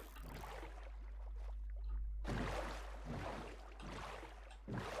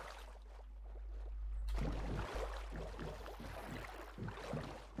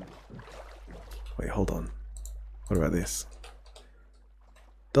 Wait, hold on. What about this?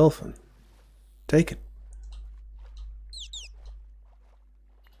 Dolphin. Take it.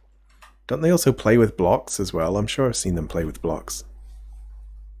 Don't they also play with blocks as well? I'm sure I've seen them play with blocks.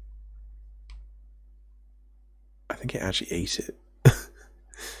 I think it actually ate it.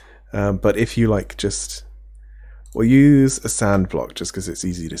 But if you like just... We'll use a sand block just because it's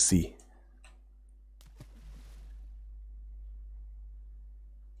easy to see.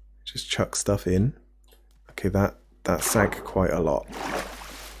 Just chuck stuff in. Okay, that sank quite a lot.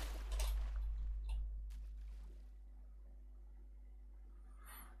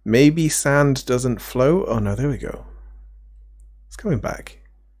 Maybe sand doesn't flow? Oh no, there we go. It's coming back.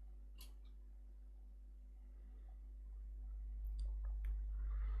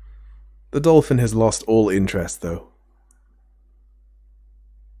 The dolphin has lost all interest though.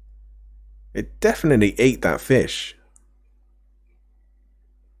 It definitely ate that fish.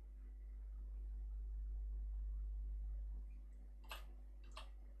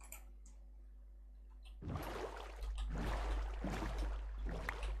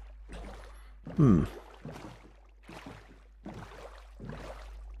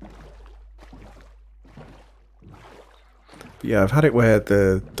 Yeah, I've had it where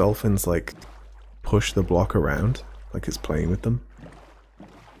the dolphins like push the block around, like it's playing with them.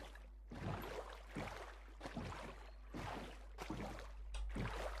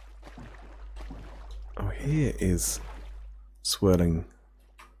 Oh, here is swirling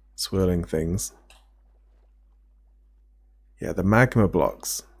things. Yeah, the magma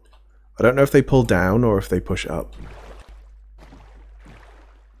blocks. I don't know if they pull down or if they push up.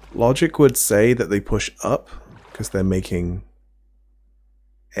 Logic would say that they push up because they're making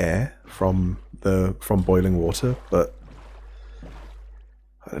air from boiling water, but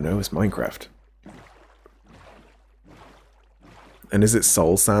I don't know, it's Minecraft. And is it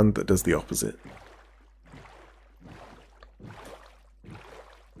soul sand that does the opposite?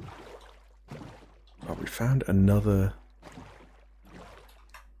 Oh, we found another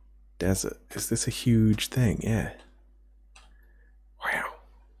desert. Is this a huge thing? Yeah. Wow.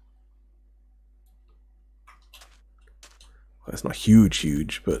 Well, it's not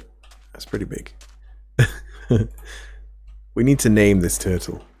huge, but that's pretty big. We need to name this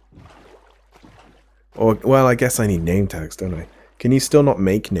turtle. Or, well, I guess I need name tags, don't I? Can you still not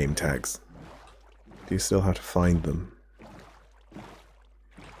make name tags? Do you still have to find them?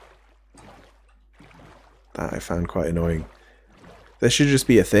 That I found quite annoying. There should just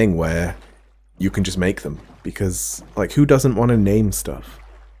be a thing where you can just make them, because, like, who doesn't want to name stuff?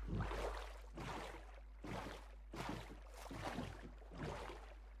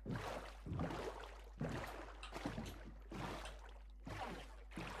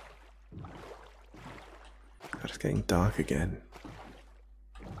 God, it's getting dark again.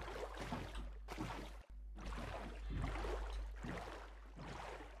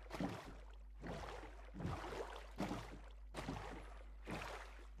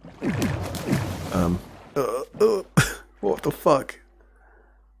 What the fuck?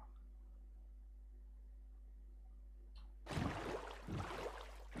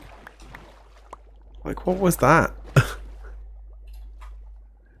 Like, what was that?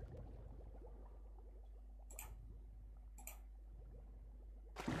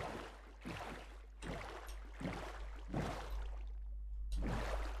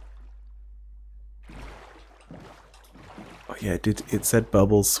 Oh yeah, it said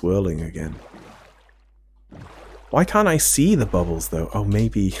bubbles swirling again. Why can't I see the bubbles though? Oh,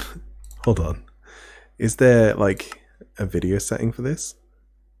 maybe... Hold on. Is there like a video setting for this?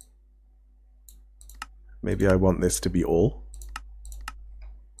 Maybe I want this to be all.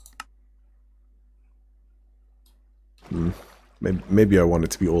 Maybe I want it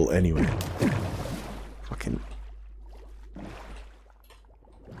to be all anyway. Fucking...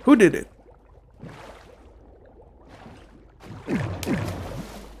 Who did it?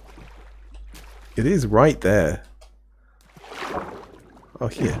 It is right there. Oh,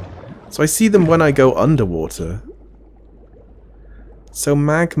 here. So I see them when I go underwater. So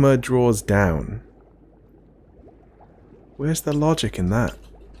magma draws down. Where's the logic in that?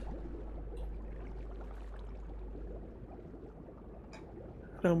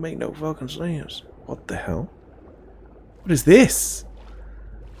 That don't make no fucking sense. What the hell? What is this?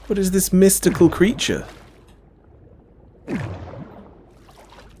 What is this mystical creature?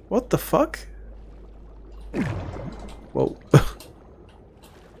 What the fuck? Whoa.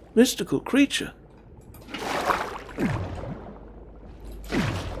 Mystical creature.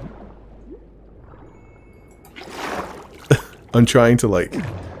 I'm trying to like...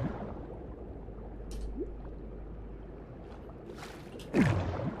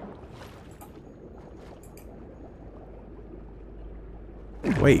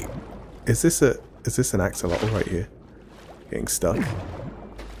 Wait, is this an axolotl right here? Getting stuck?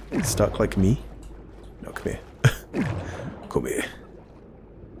 Stuck like me? No, come here. Come here.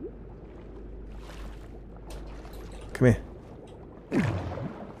 Come here.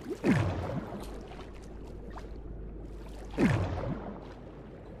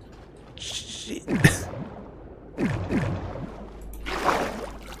 Shit.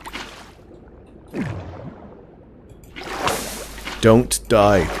 Don't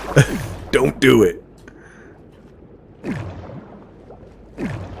die. Don't do it.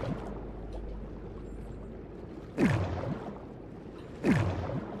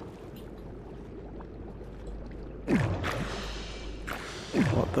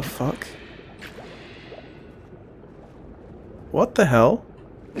 What the fuck? What the hell?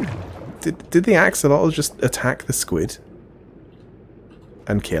 Did the axolotl just attack the squid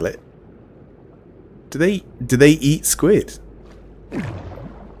and kill it? Do they eat squid?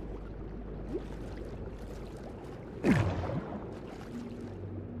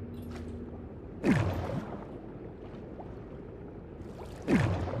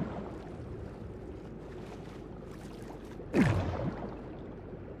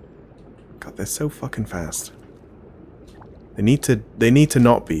 God, they're so fucking fast. They need to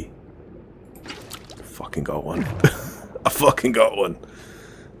not be. I fucking got one. I fucking got one.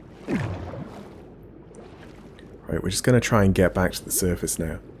 Right, we're just gonna try and get back to the surface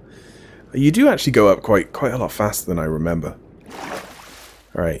now. You do actually go up quite a lot faster than I remember.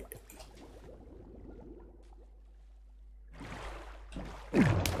 Alright.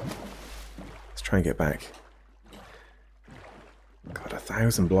 Let's try and get back. God,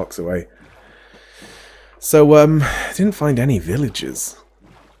 1,000 blocks away. So, I didn't find any villages.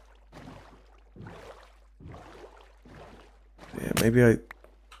 Yeah, maybe I...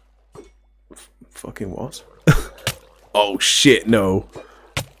 Fucking what? Oh shit, no.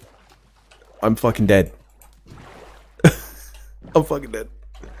 I'm fucking dead. I'm fucking dead.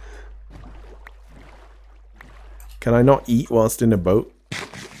 Can I not eat whilst in a boat?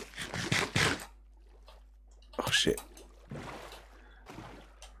 Oh shit.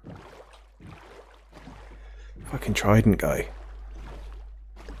 Fucking trident guy.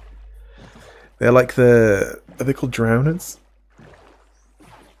 They're like the... Are they called drowners?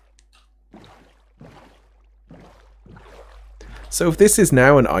 So if this is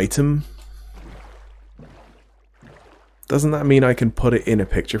now an item, doesn't that mean I can put it in a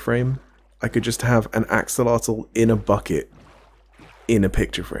picture frame? I could just have an axolotl in a bucket in a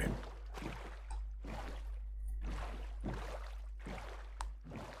picture frame.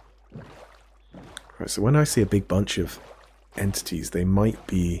 Right, so when I see a big bunch of entities, they might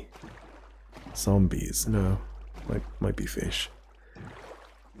be zombies. No, might be fish.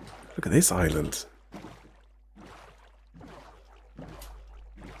 Look at this island.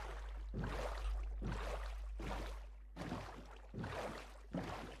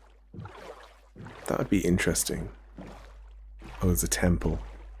 That would be interesting. Oh, there's a temple.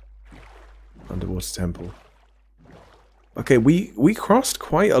 Underwater temple. Okay, we crossed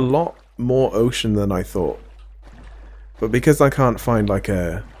quite a lot more ocean than I thought. But because I can't find like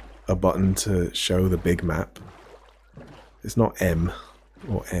a button to show the big map, it's not M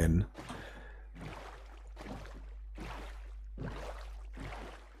or N.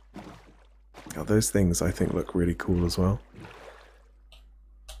 Oh, those things I think look really cool as well.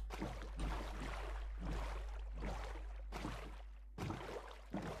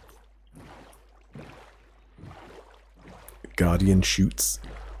 Guardian shoots.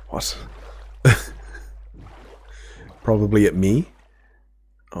 What? Probably at me?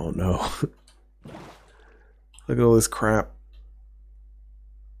 Oh no. Look at all this crap.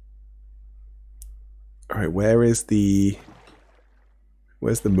 Alright, where's the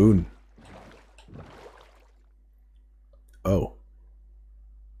moon? Oh.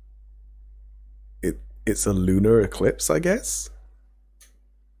 It's a lunar eclipse, I guess?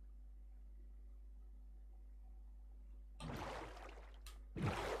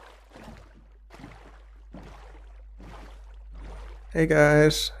 Hey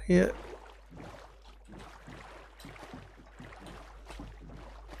guys, yeah.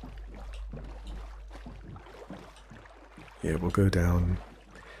 Yeah, we'll go down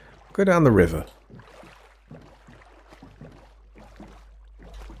the river.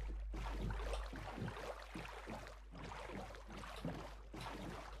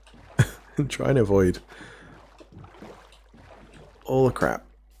 I'm trying to avoid all the crap.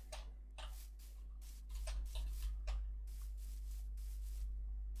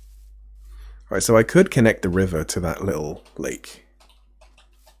 Alright, so I could connect the river to that little lake.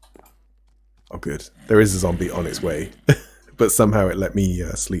 Oh good. There is a zombie on its way. But somehow it let me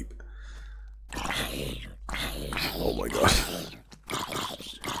sleep. Oh my god.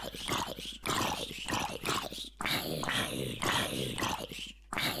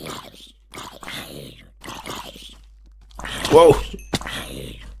 Whoa!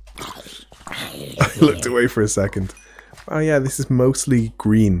 I looked away for a second. Oh yeah, this is mostly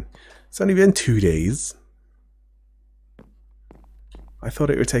green. It's only been 2 days. I thought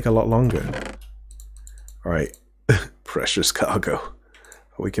it would take a lot longer. Alright. Precious cargo.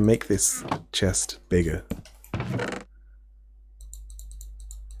 We can make this chest bigger.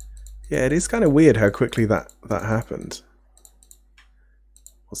 Yeah, it is kind of weird how quickly that happened.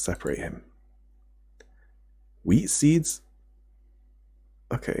 We'll separate him. Wheat seeds?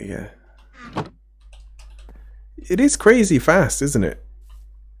 Okay, yeah. It is crazy fast, isn't it?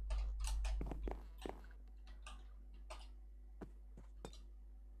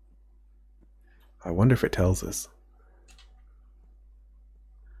 I wonder if it tells us.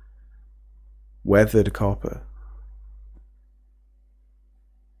 Weathered copper.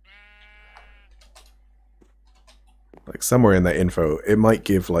 Like somewhere in that info, it might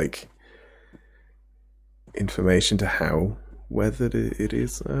give like information to how weathered it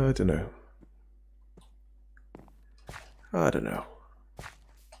is. I don't know. I don't know.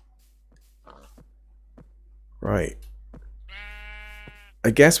 Right.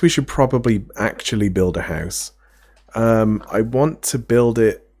 I guess we should probably actually build a house. I want to build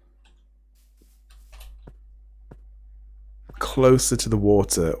it closer to the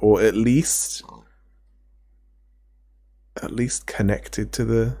water, or at least connected to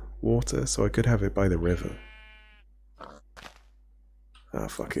the water, so I could have it by the river. Ah,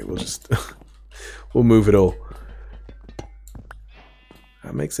 fuck it, we'll just we'll move it all.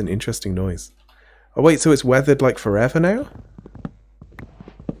 That makes an interesting noise. Oh wait, so it's weathered like forever now?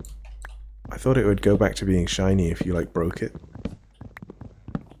 I thought it would go back to being shiny if you like broke it.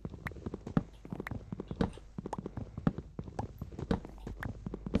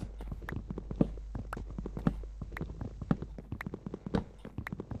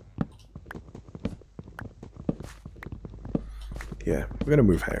 Yeah, we're gonna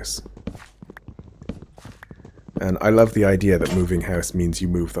move house. And I love the idea that moving house means you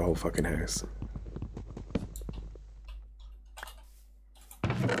move the whole fucking house.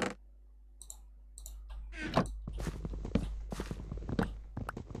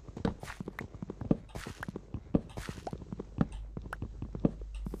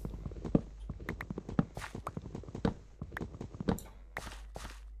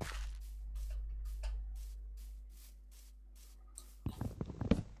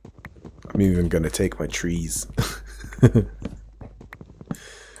 I'm even gonna take my trees. But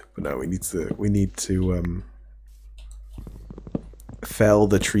no, we need to fell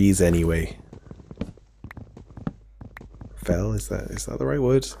the trees anyway. Fell, is that the right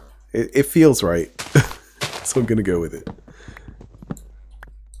word? It feels right. So I'm gonna go with it.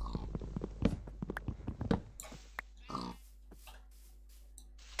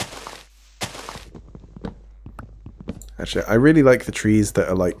 Actually, I really like the trees that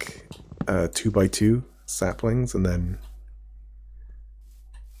are like 2x2 saplings, and then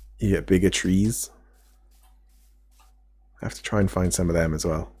you get bigger trees. I have to try and find some of them as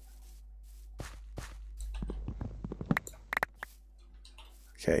well.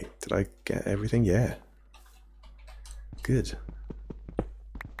 Okay, did I get everything? Yeah. Good.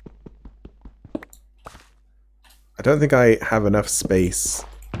 I don't think I have enough space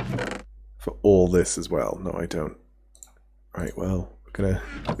for all this as well. No, I don't. Right, well, we're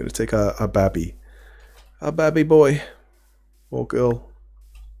gonna take our babby. Our babby boy. Or girl.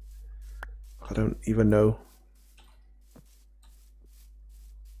 I don't even know.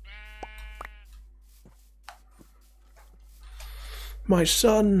 My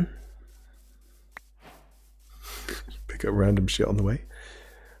son. Pick up random shit on the way.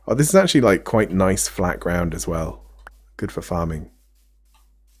 Oh, this is actually like quite nice flat ground as well. Good for farming.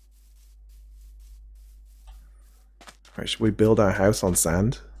 Right, should we build our house on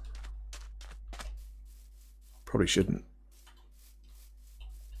sand? Probably shouldn't.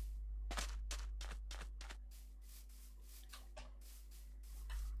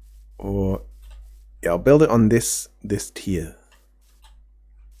 Or yeah, I'll build it on this tier.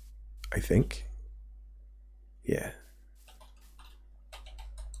 I think. Yeah.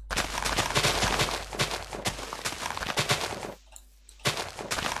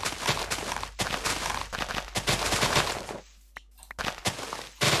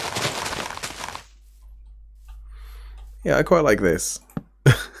 Yeah, I quite like this.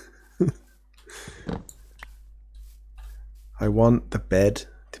 I want the bed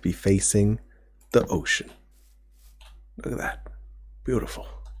to be facing the ocean. Look at that. Beautiful.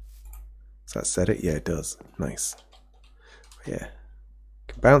 Does that set it? Yeah, it does. Nice. Yeah.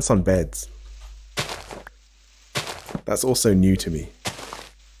 Can bounce on beds. That's also new to me.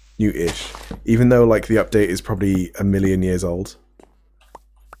 New-ish. Even though like the update is probably 1,000,000 years old.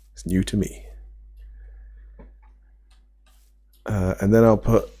 It's new to me. And then I'll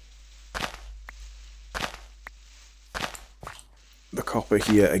put the copper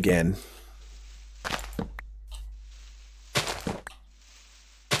here again.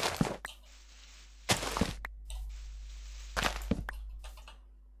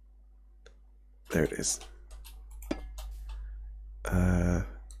 There it is. I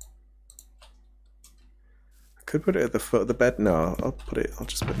could put it at the foot of the bed. No, I'll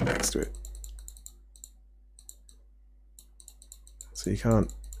just put it next to it. So you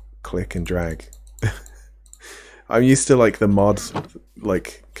can't click and drag. I'm used to like the mod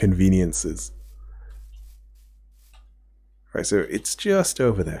like conveniences. Right, so it's just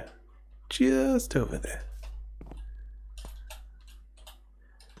over there. Just over there.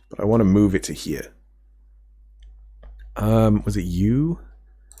 But I want to move it to here. Was it you?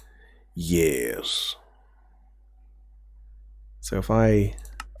 Yes. So if I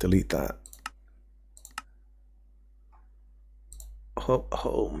delete that.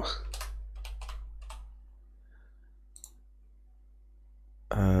 Home.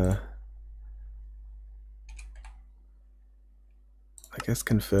 I guess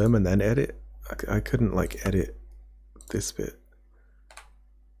confirm and then edit. I couldn't like edit this bit.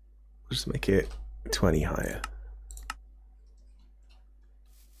 Just make it 20 higher.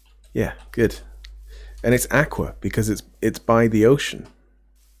 Yeah, good. And it's aqua because it's by the ocean.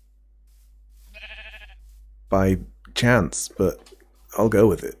 By chance, but I'll go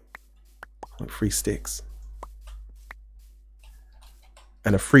with it. Like free sticks.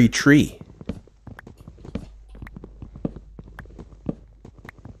 And a free tree.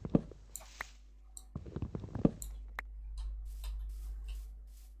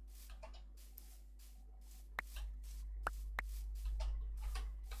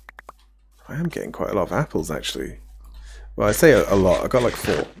 I am getting quite a lot of apples, actually. Well, I say a lot. I got like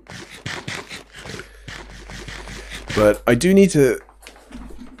 4. But I do need to...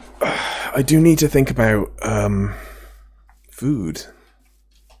 I do need to think about food.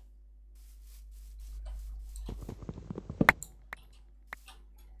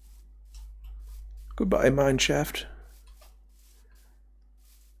 Goodbye, mineshaft.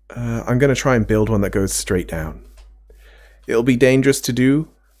 I'm going to try and build one that goes straight down. It'll be dangerous to do,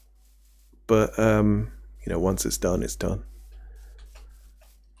 but you know, once it's done, it's done.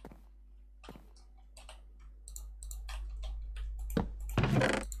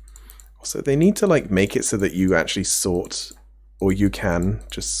 Also, they need to like make it so that you actually sort, or you can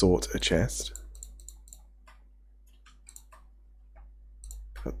just sort a chest.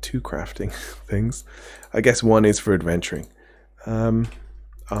 Got 2 crafting things. I guess one is for adventuring. No.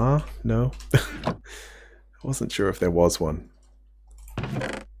 I wasn't sure if there was one.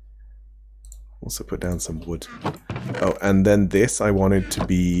 Also put down some wood. Oh, and then this I wanted to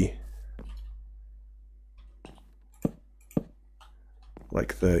be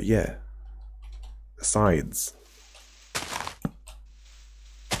like the, yeah, the sides.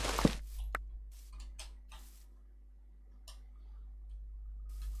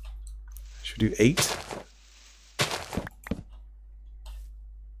 Should we do 8?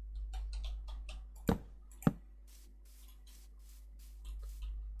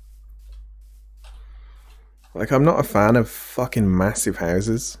 Like, I'm not a fan of fucking massive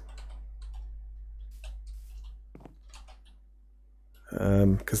houses.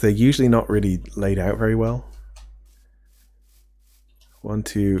 Because they're usually not really laid out very well. 1,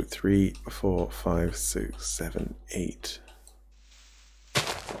 2, 3, 4, 5, 6, 7, 8.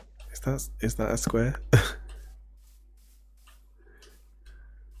 Is that a square?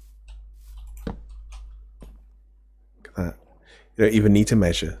 Look at that. You don't even need to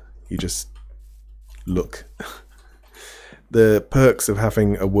measure. You just look. The perks of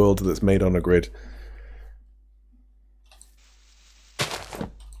having a world that's made on a grid.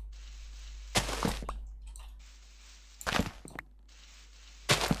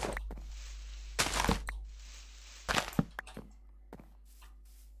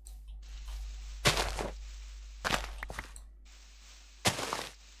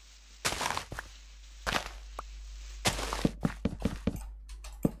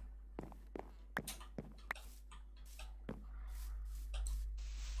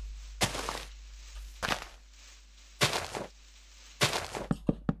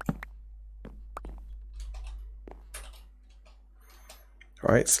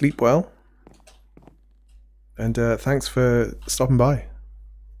 Alright, sleep well. And thanks for stopping by.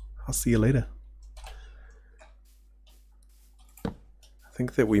 I'll see you later. I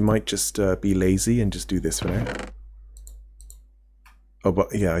think that we might just be lazy and just do this for now. Oh,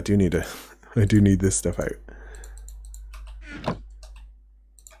 but yeah, I do need this stuff out.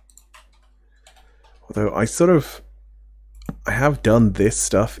 Although I have done this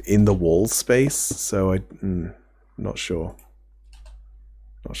stuff in the wall space, so I'm not sure.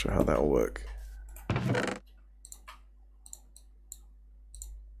 Not sure how that will work.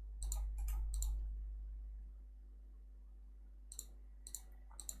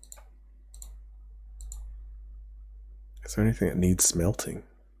 Is there anything that needs smelting?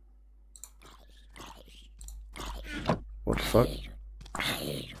 What the fuck?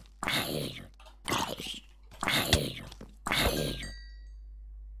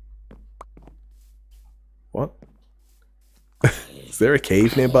 What? Is there a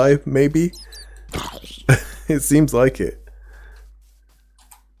cave nearby, maybe? It seems like it.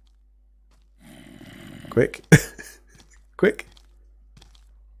 Quick. Quick.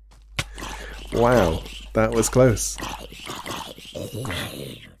 Wow, that was close.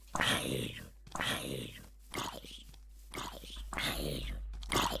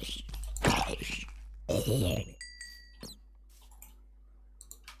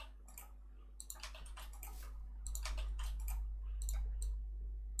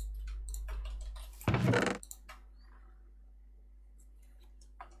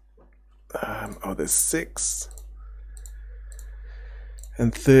 Oh, there's 6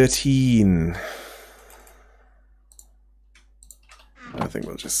 and 13. I think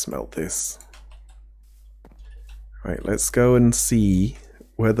we'll just smelt this. Right, let's go and see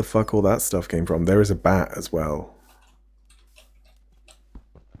where the fuck all that stuff came from. There is a bat as well.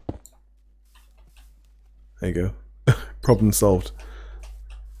 There you go. Problem solved.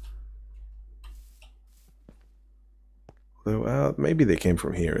 Although, maybe they came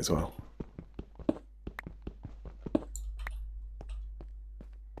from here as well.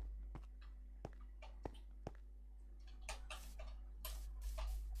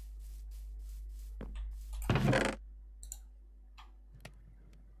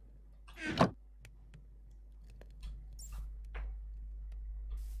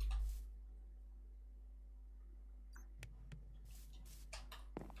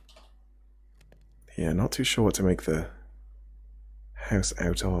 Yeah, not too sure what to make the house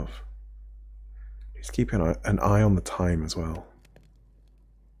out of. Just keep an eye on the time as well.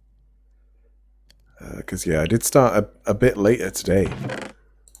 Because, yeah, I did start a bit later today.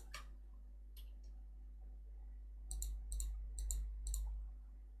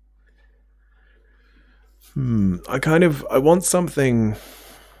 I want something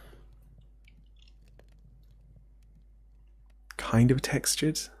kind of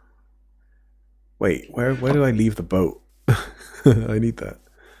textured. Wait, where do I leave the boat? I need that.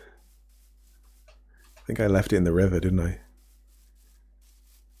 I think I left it in the river, didn't I?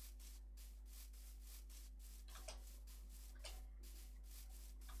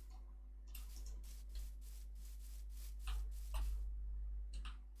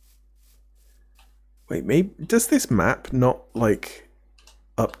 Wait, maybe does this map not like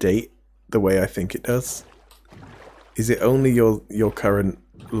update the way I think it does? Is it only your current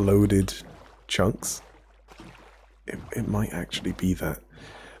loaded chunks? It might actually be that.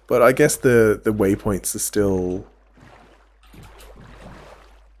 But I guess the waypoints are still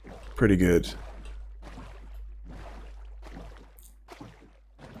pretty good.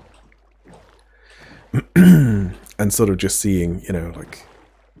 and sort of just seeing, you know, like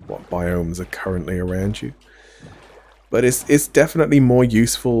what biomes are currently around you. But it's definitely more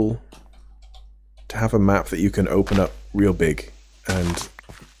useful to have a map that you can open up real big and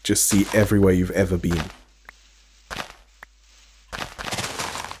just see everywhere you've ever been.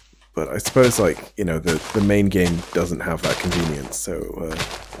 But I suppose, like, you know, the main game doesn't have that convenience, so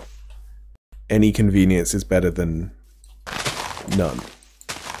any convenience is better than none.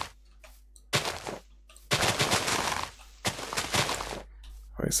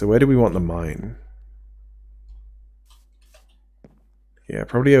 Alright, so where do we want the mine? Yeah,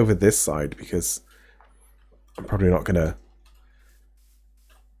 probably over this side, because I'm probably not gonna...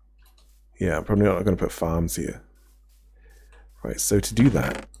 Yeah, I'm probably not gonna put farms here. Right, so to do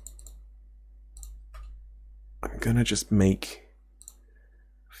that, I'm gonna just make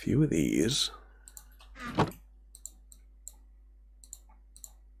a few of these.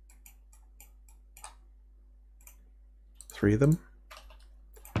 3 of them.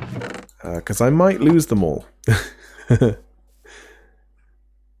 Because I might lose them all. Right,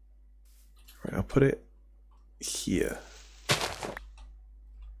 I'll put it here.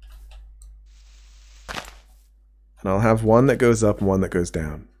 And I'll have one that goes up and one that goes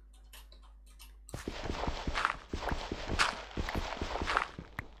down.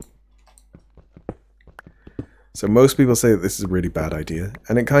 So most people say that this is a really bad idea,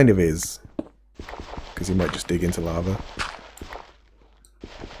 and it kind of is, because you might just dig into lava.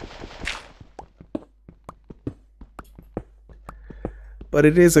 But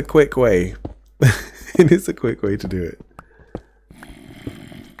it is a quick way. It is a quick way to do it.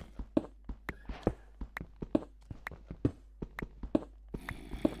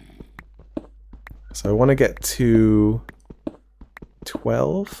 So I want to get to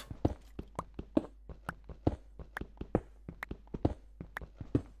 12.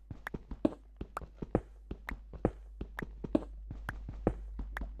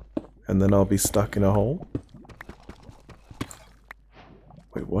 And then I'll be stuck in a hole.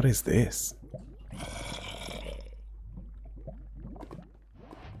 Wait, what is this?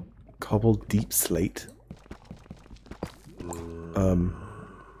 Cobbled deep slate?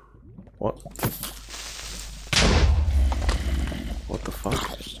 What? What the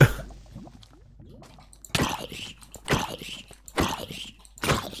fuck?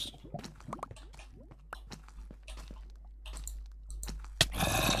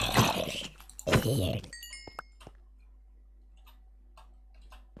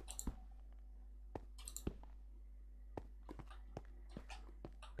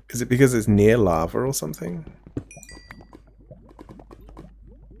 Is it because it's near lava or something?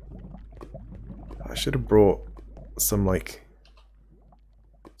 I should have brought some, like,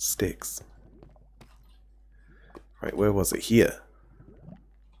 sticks. Right, where was it? Here.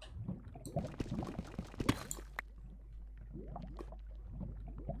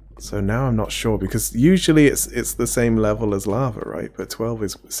 So now I'm not sure, because usually it's the same level as lava, right? But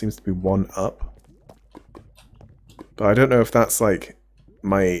 12 seems to be one up. But I don't know if that's like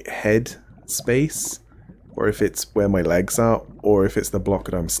my head space, or if it's where my legs are, or if it's the block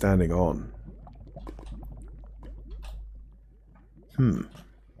that I'm standing on.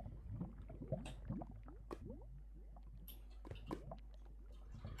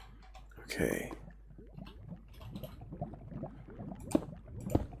 Okay.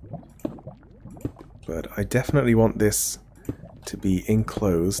 But I definitely want this to be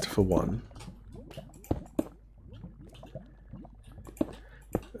enclosed for one.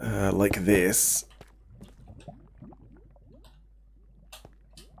 Like this.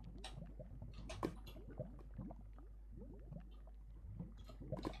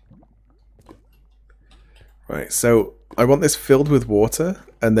 Right, so I want this filled with water,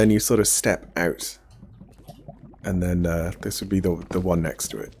 and then you sort of step out. And then this would be the one next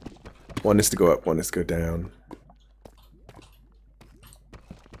to it. One is to go up, one is to go down.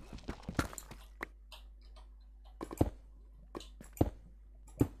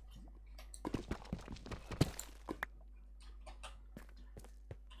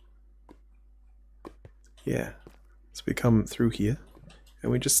 Yeah, so we come through here,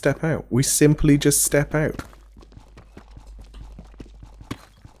 and we just step out. We simply just step out.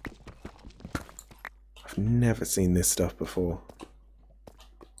 I've never seen this stuff before.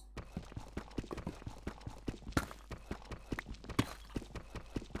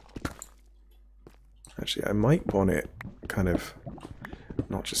 Actually, I might want it kind of,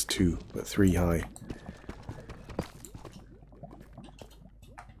 not just 2, but 3 high.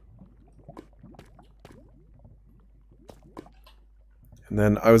 And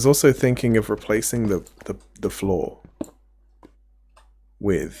then I was also thinking of replacing the floor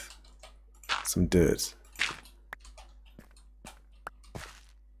with some dirt.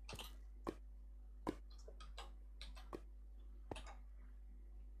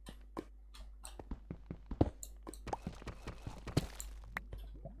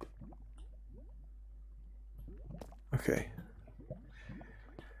 Okay.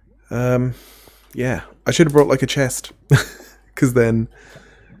 Yeah. I should have brought like a chest. Because then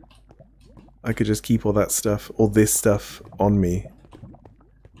I could just keep all that stuff, all this stuff on me.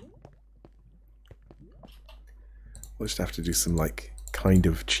 We'll just have to do some like kind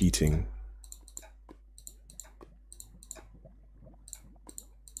of cheating.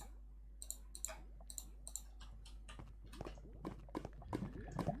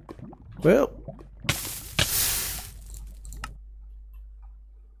 Well,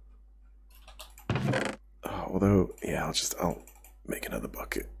 although, yeah, I'll make another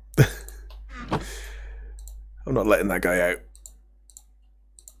bucket. I'm not letting that guy out.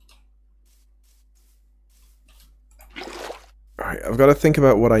 Alright, I've got to think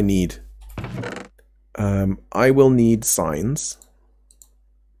about what I need. I will need signs.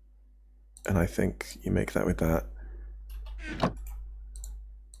 And I think you make that with that.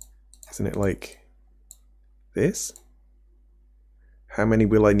 Isn't it like this? How many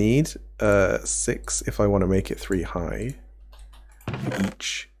will I need? 6 if I want to make it 3 high.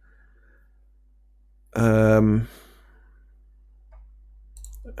 Each. And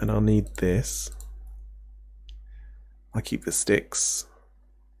I'll need this. I'll keep the sticks.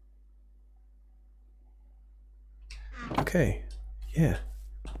 Okay, yeah.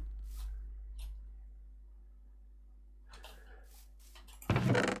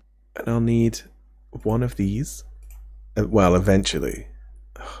 And I'll need one of these. Well, eventually.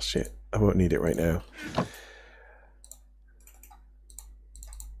 Oh, shit. I won't need it right now.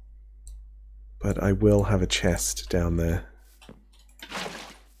 But I will have a chest down there.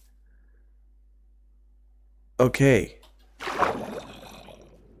 Okay.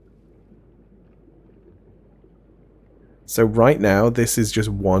 So right now, this is just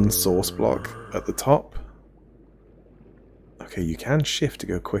one source block at the top. Okay, you can shift to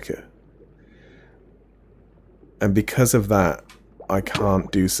go quicker. And because of that, I can't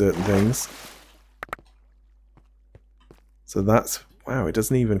do certain things. So that's... Wow, it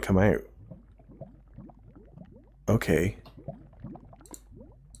doesn't even come out. Okay.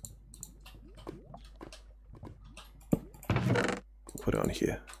 Put it on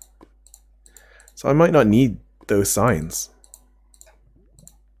here. So I might not need those signs.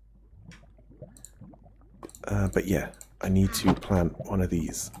 But yeah, I need to plant one of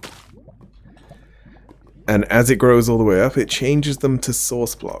these. And as it grows all the way up, it changes them to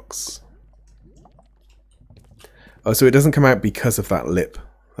source blocks. Oh, so it doesn't come out because of that lip.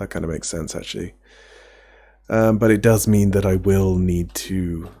 That kind of makes sense, actually. But it does mean that I will need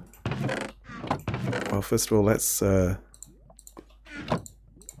to... Well, first of all, let's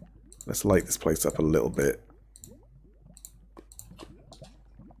light this place up a little bit.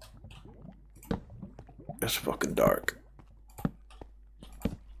 It's fucking dark.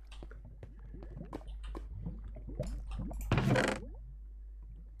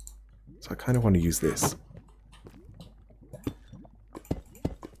 So I kind of want to use this.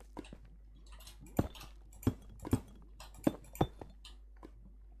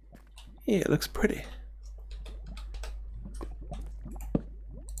 Yeah, it looks pretty.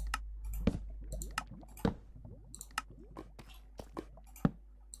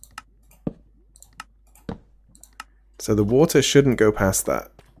 So the water shouldn't go past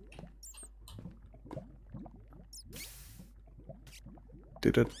that.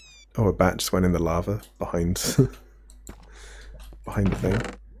 Did it? Oh, a bat just went in the lava behind behind the thing.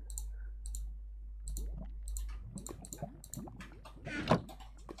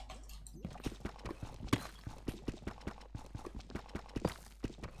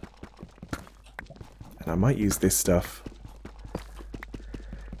 And I might use this stuff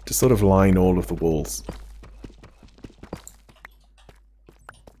to sort of line all of the walls.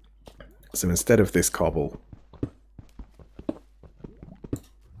 So instead of this cobble, I'm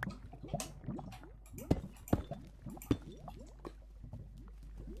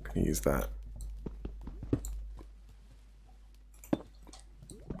going to use that.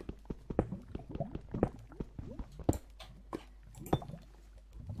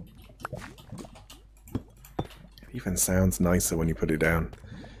 It even sounds nicer when you put it down.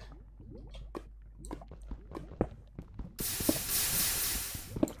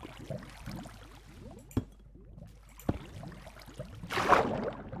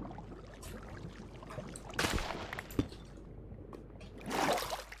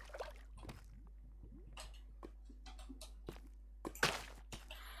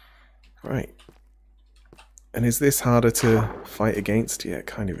 Right. And is this harder to fight against? Yeah, it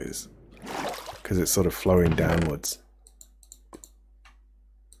kind of is. Because it's sort of flowing downwards.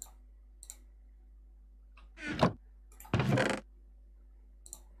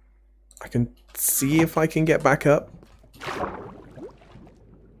 I can see if I can get back up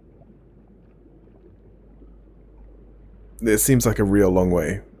This seems like a real long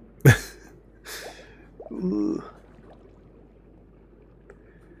way.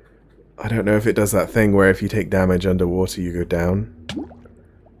 I don't know if it does that thing where if you take damage underwater you go down.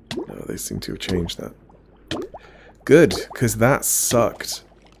 No, they seem to have changed that. Good, because that sucked.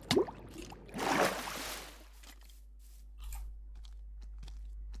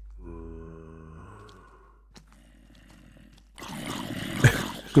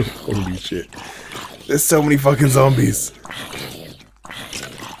 Holy shit. There's so many fucking zombies.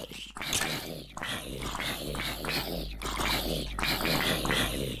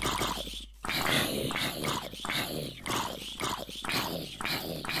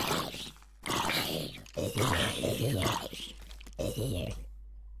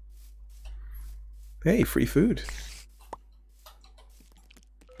 Hey, free food.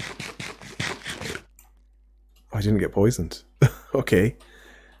 I didn't get poisoned. Okay.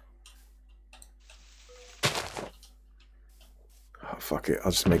 Oh, fuck it.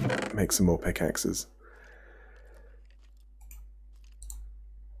 I'll just make some more pickaxes.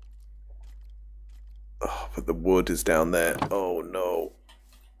 Oh, but the wood is down there. Oh no.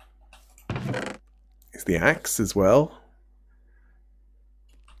 Is the axe as well?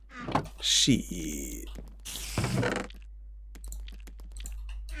 Shit.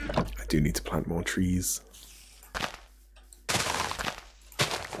 I do need to plant more trees.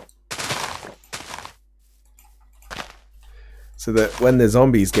 So that when the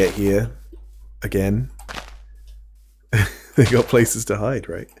zombies get here again, they got places to hide,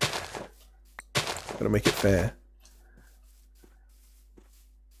 right? Gotta make it fair.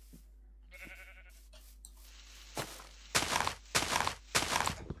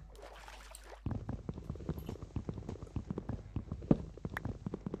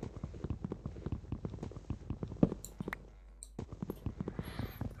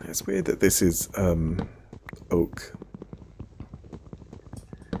 It's weird that this is oak.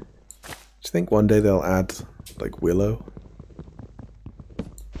 Do you think one day they'll add like willow?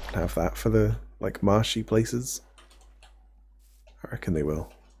 Have that for the like marshy places? I reckon they will.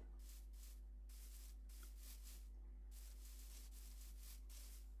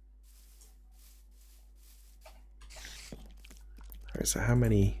 Alright, so how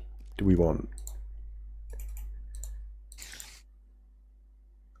many do we want?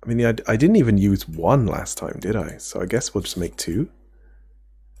 I mean, I didn't even use one last time, did I? So I guess we'll just make two.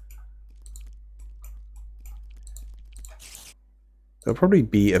 They'll probably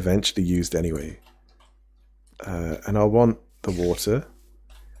be eventually used anyway. And I'll want the water.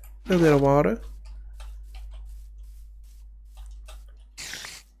 A little bit of water.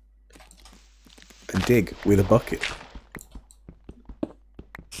 And dig with a bucket.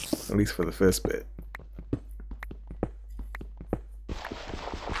 At least for the first bit.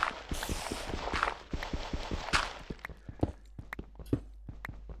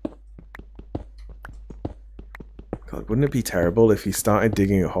 God, wouldn't it be terrible if you started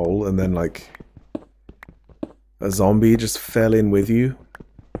digging a hole and then like a zombie just fell in with you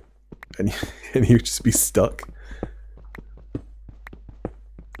and you'd just be stuck?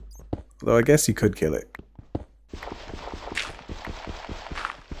 Although I guess you could kill it.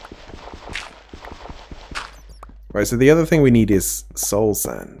 Right, so the other thing we need is soul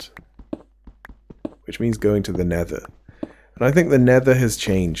sand, which means going to the nether. And I think the nether has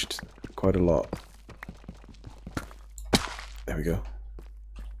changed quite a lot. There we go.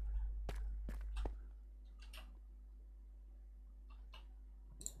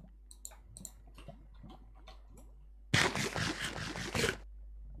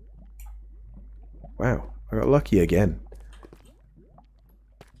 Wow, I got lucky again.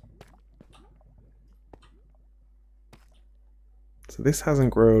 So this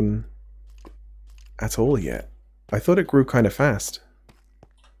hasn't grown at all yet. I thought it grew kind of fast.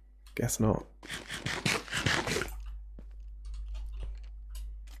 Guess not.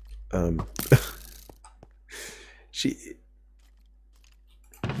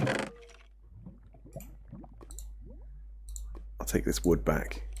 I'll take this wood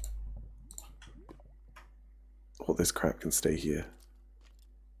back. All this crap can stay here.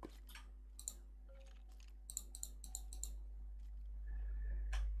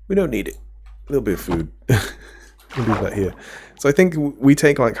 We don't need it. A little bit of food. We'll leave that here. So I think we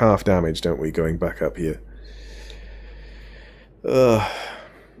take like half damage, don't we, going back up here.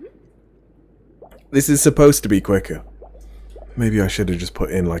 This is supposed to be quicker. Maybe I should have just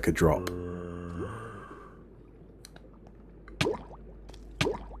put in like a drop.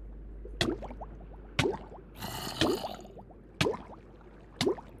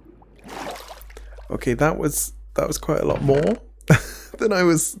 Okay, that was That was quite a lot more than I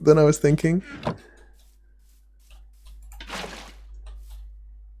was thinking.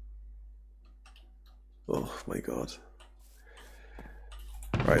 Oh my god.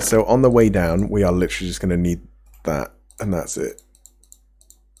 Right, so on the way down, we are literally just going to need that, and that's it.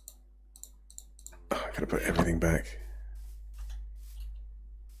 Oh, I gotta put everything back.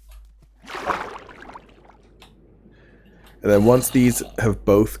 And then once these have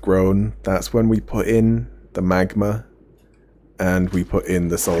both grown, that's when we put in the magma and we put in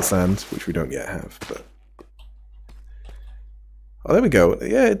the soul sand, which we don't yet have. But oh, there we go.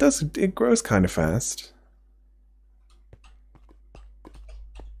 Yeah, it does. It grows kind of fast.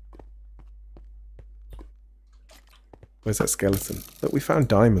 Where's that skeleton? Look, we found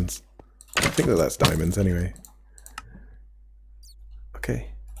diamonds. I think that that's diamonds anyway. Okay.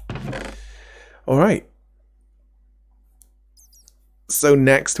 All right. So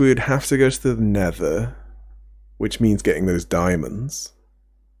next we would have to go to the Nether, which means getting those diamonds.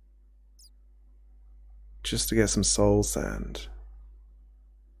 Just to get some soul sand.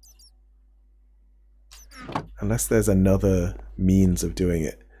 Unless there's another means of doing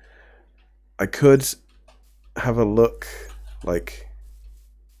it. I could have a look, like,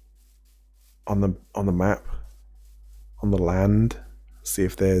 on the map, on the land, see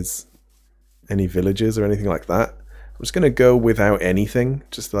if there's any villages or anything like that. I'm just gonna go without anything,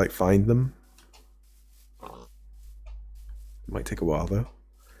 just to like find them. Might take a while though.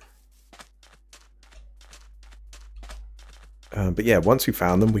 But yeah, once we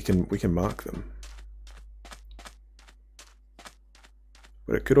found them, we can mark them.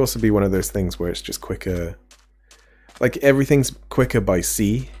 But it could also be one of those things where it's just quicker. Like everything's quicker by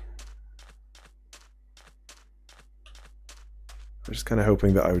sea. I'm just kind of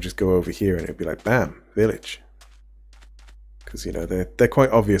hoping that I would just go over here and it'd be like, bam, village. Because, you know, they're quite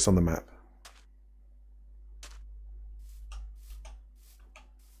obvious on the map.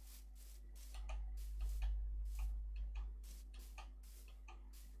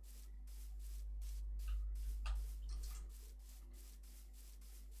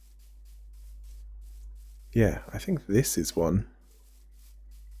 Yeah, I think this is one.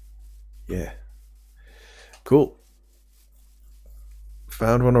 Yeah. Cool.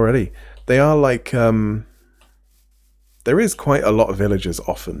 Found one already. They are like, there is quite a lot of villagers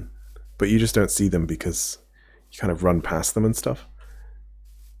often, but you just don't see them because you kind of run past them and stuff.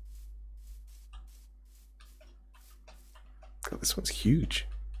 God, this one's huge.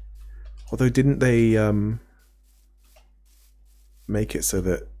 Although, didn't they make it so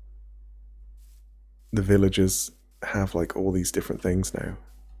that the villagers have like all these different things now?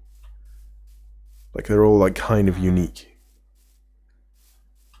 Like they're all like kind of unique.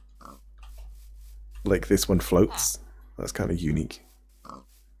 Like this one floats. That's kind of unique.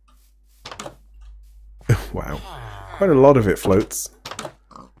 Wow. Quite a lot of it floats.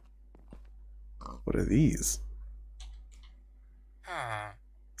 What are these?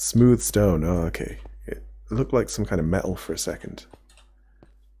 Smooth stone. Oh, okay. It looked like some kind of metal for a second.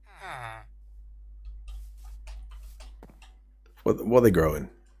 What are they growing?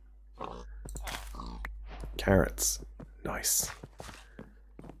 Carrots. Nice.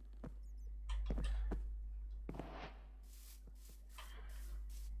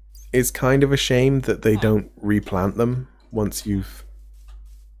 It's kind of a shame that they don't replant them once you've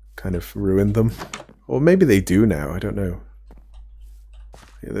kind of ruined them. Or maybe they do now, I don't know.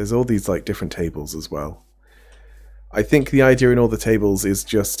 Yeah, there's all these like different tables as well. I think the idea in all the tables is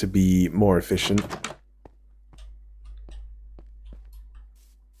just to be more efficient.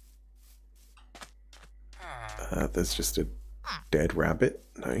 There's just a dead rabbit.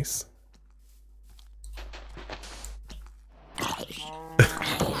 Nice.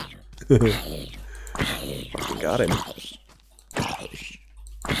 Fucking got him.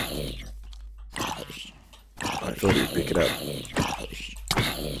 I thought he'd pick it up.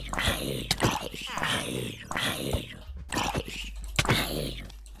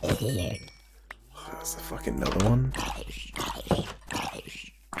 That's a fucking another one.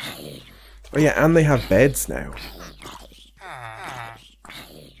 Oh yeah, and they have beds now.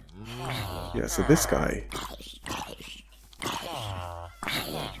 Yeah, so this guy...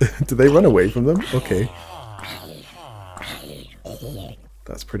 Did they run away from them? Okay.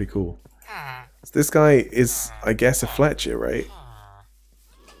 That's pretty cool. So this guy is, I guess, a Fletcher, right?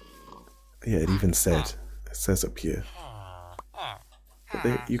 Yeah, it even said. It says up here.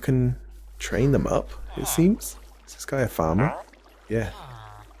 But you can train them up, it seems. Is this guy a farmer? Yeah.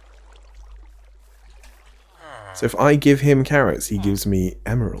 So if I give him carrots, he gives me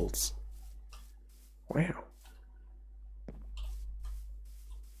emeralds. Wow.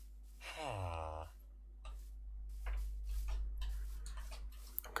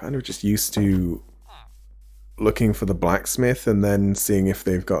 kind of just used to looking for the blacksmith and then seeing if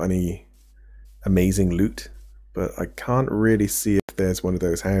they've got any amazing loot. But I can't really see if there's one of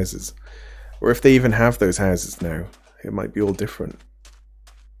those houses. Or if they even have those houses now. It might be all different.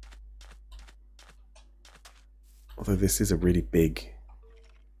 Although this is a really big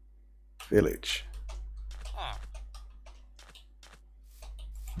village.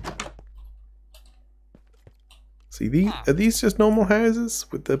 See, are these just normal houses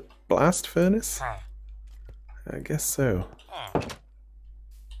with the blast furnace? I guess so.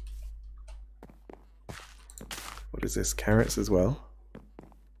 What is this? Carrots as well?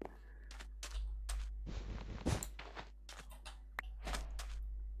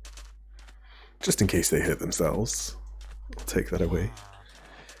 Just in case they hurt themselves. I'll take that away.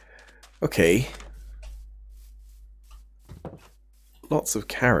 Okay. Lots of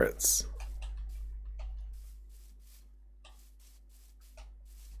carrots.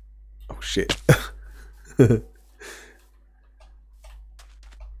 Oh shit.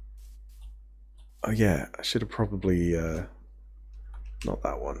 Oh yeah, I should have probably not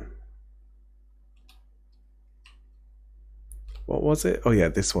that one. What was it? Oh yeah,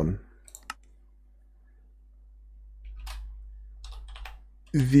 this one.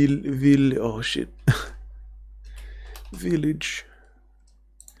 Oh shit. Village.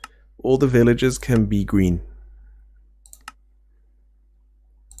 All the villages can be green.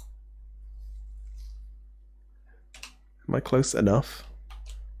 Am I close enough?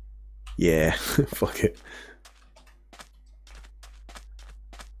 Yeah, fuck it.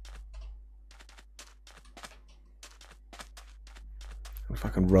 If I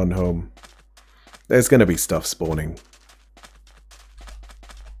can run home. There's gonna be stuff spawning.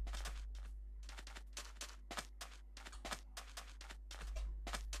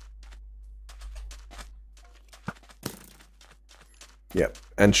 Yep,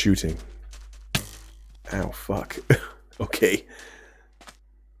 and shooting. Ow, fuck. Okay.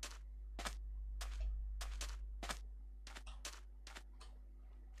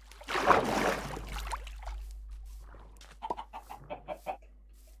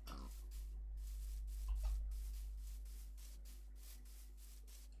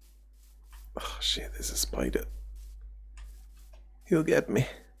 Oh shit, there's a spider. He'll get me.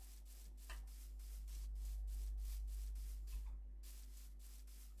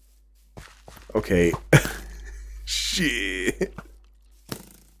 Okay. Shit.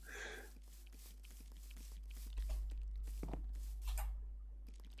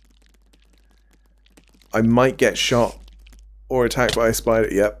 I might get shot or attacked by a spider.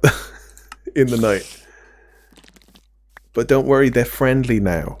 Yep. In the night. But don't worry, they're friendly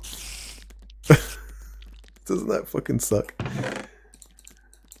now. Doesn't that fucking suck?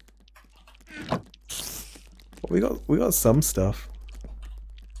 Well, we got some stuff.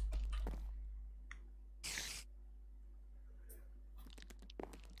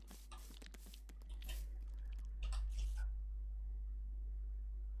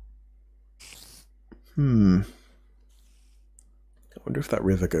 I wonder if that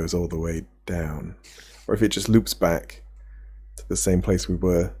river goes all the way down. Or if it just loops back to the same place we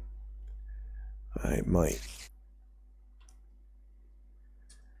were. I might.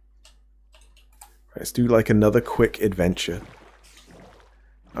 Let's do like another quick adventure.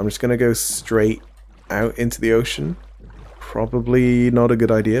 I'm just gonna go straight out into the ocean. Probably not a good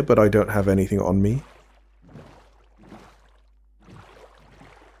idea, but I don't have anything on me.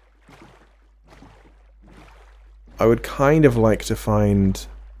 I would kind of like to find...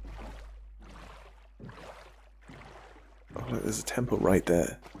 Oh, look, there's a temple right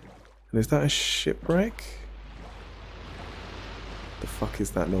there. And is that a shipwreck? The fuck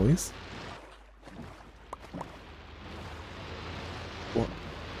is that noise? What?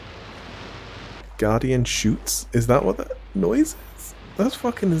 Guardian shoots? Is that what that noise is? That's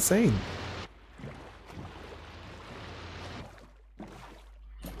fucking insane.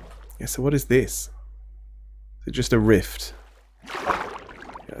 Yeah, so what is this? Is it just a rift?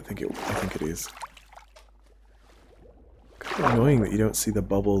 Yeah, I think it is. Kind of annoying that you don't see the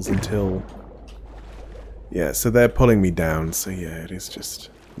bubbles until... Yeah, so they're pulling me down, so yeah, it is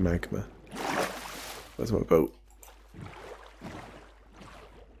just magma. Where's my boat?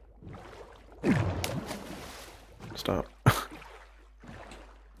 Stop.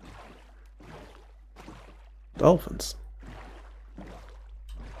 Dolphins.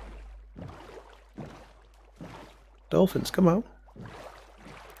 Dolphins, come out.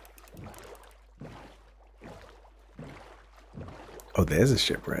 Oh, there's a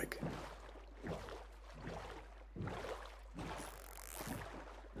shipwreck.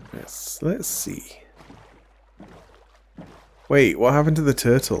 Let's see. Wait, what happened to the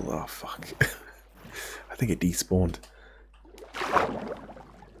turtle? Oh, fuck. I think it despawned.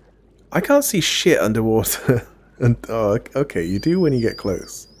 I can't see shit underwater. And oh, okay, you do when you get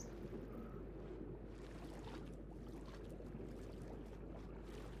close.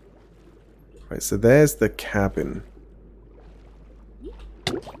 Right, so there's the cabin.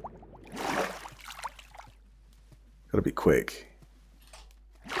 Gotta be quick.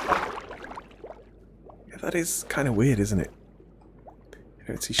 Yeah, that is kind of weird, isn't it? You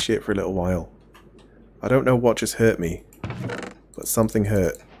don't see shit for a little while. I don't know what just hurt me, but something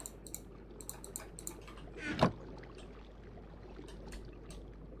hurt.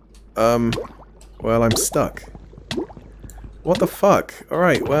 Well, I'm stuck. What the fuck?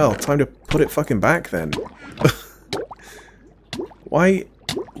 Alright, well, time to put it fucking back then. Why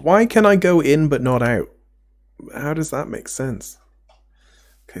can I go in but not out? How does that make sense?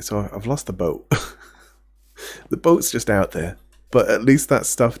 Okay, so I've lost the boat. The boat's just out there. But at least that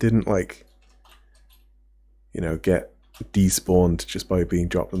stuff didn't, like, you know, get despawned just by being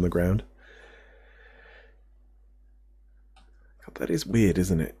dropped on the ground. God, that is weird,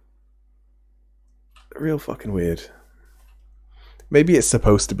 isn't it? Real fucking weird. Maybe it's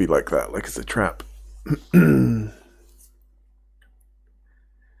supposed to be like that, like it's a trap. There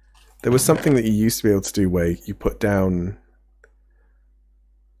was something that you used to be able to do where you put down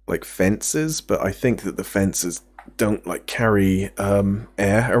like fences, but I think that the fences don't like carry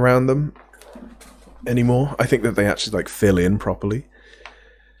air around them anymore. I think that they actually like fill in properly.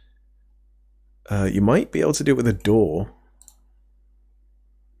 You might be able to do it with a door,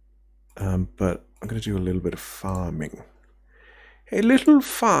 but I'm going to do a little bit of farming. A little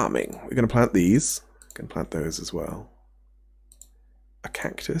farming. We're going to plant these. We can plant those as well. A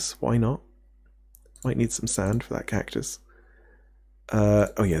cactus, why not? Might need some sand for that cactus.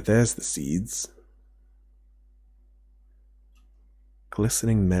 Oh yeah, there's the seeds.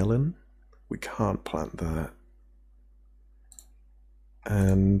 Glistening melon. We can't plant that.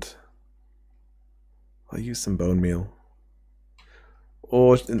 And I'll use some bone meal.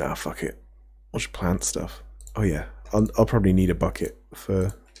 Or, nah, fuck it. I'll just plant stuff. Oh yeah, I'll probably need a bucket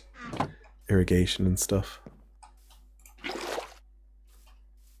for irrigation and stuff.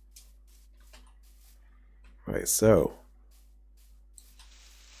 Right, so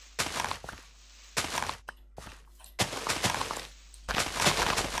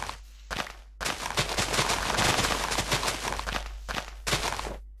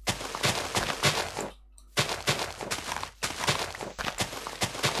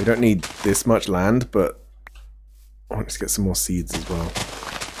we don't need this much land, but I want to get some more seeds as well.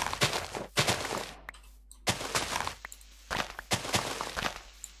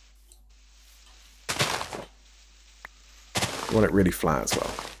 I want it really flat as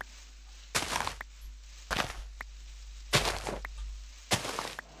well.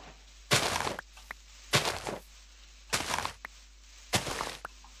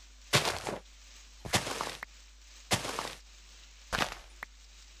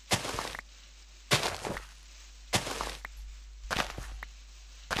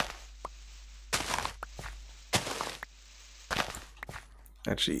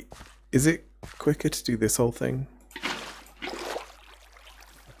 Actually, is it quicker to do this whole thing?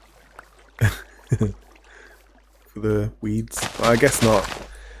 For the weeds? Well, I guess not.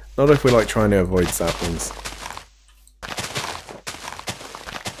 Not if we're like trying to avoid saplings.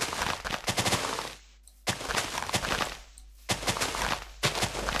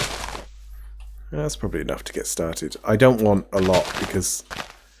 That's probably enough to get started. I don't want a lot because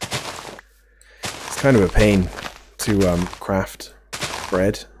it's kind of a pain to craft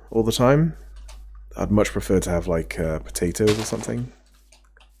bread all the time. I'd much prefer to have like potatoes or something.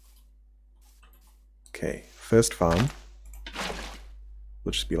 Okay, first farm.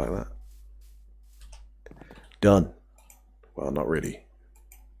 We'll just be like that. Done. Well, not really.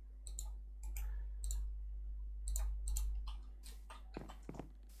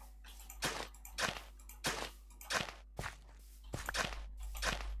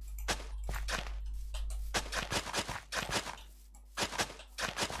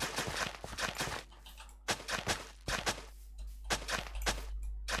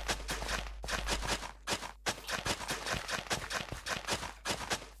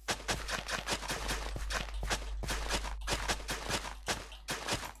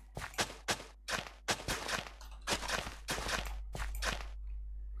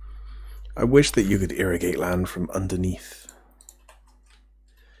 I wish that you could irrigate land from underneath.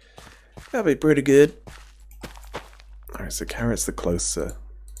 That'd be pretty good. Alright, so carrots the closer.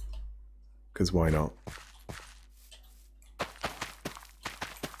 Because why not?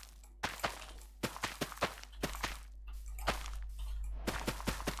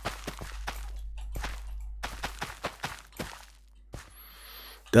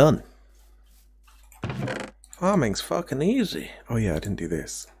 Done. Farming's fucking easy. Oh yeah, I didn't do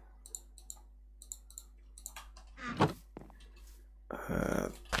this.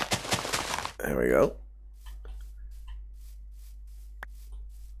 There we go.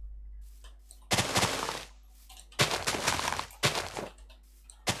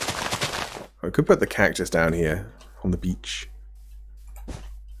 I could put the cactus down here on the beach.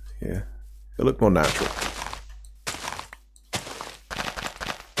 Yeah, it'll look more natural.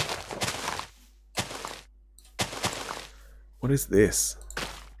 What is this?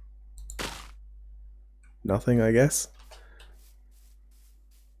 Nothing, I guess.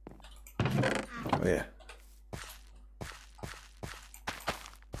 Oh yeah.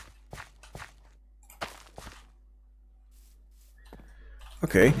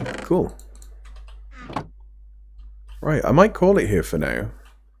 Okay, cool. Right, I might call it here for now.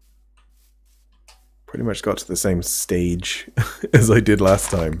 Pretty much got to the same stage as I did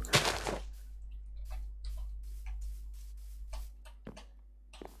last time.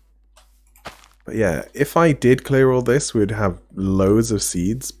 But yeah, if I did clear all this, we'd have loads of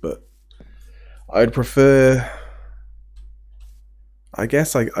seeds, but I'd prefer... I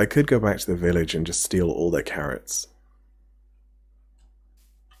guess I could go back to the village and just steal all their carrots.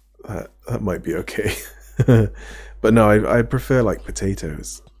 That might be okay. But no, I'd prefer like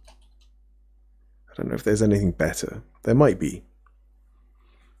potatoes. I don't know if there's anything better. There might be.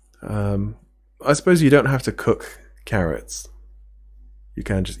 I suppose you don't have to cook carrots. You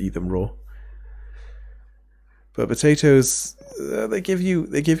can just eat them raw. But potatoes, they give you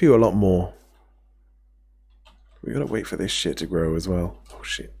a lot more. We gotta wait for this shit to grow as well. Oh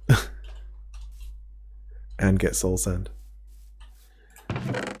shit. And get soul sand.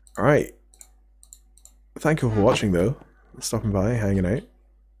 Alright. Thank you for watching though. Stopping by, hanging out.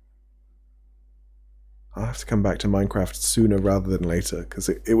 I'll have to come back to Minecraft sooner rather than later, because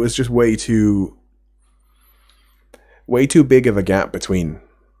it was just way too big of a gap between.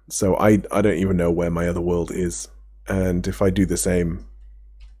 So I don't even know where my other world is. And if I do the same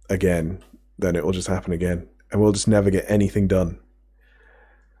again, then it will just happen again. And we'll just never get anything done.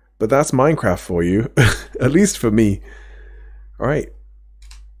 But that's Minecraft for you. At least for me. Alright.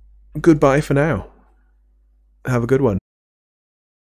 Goodbye for now. Have a good one.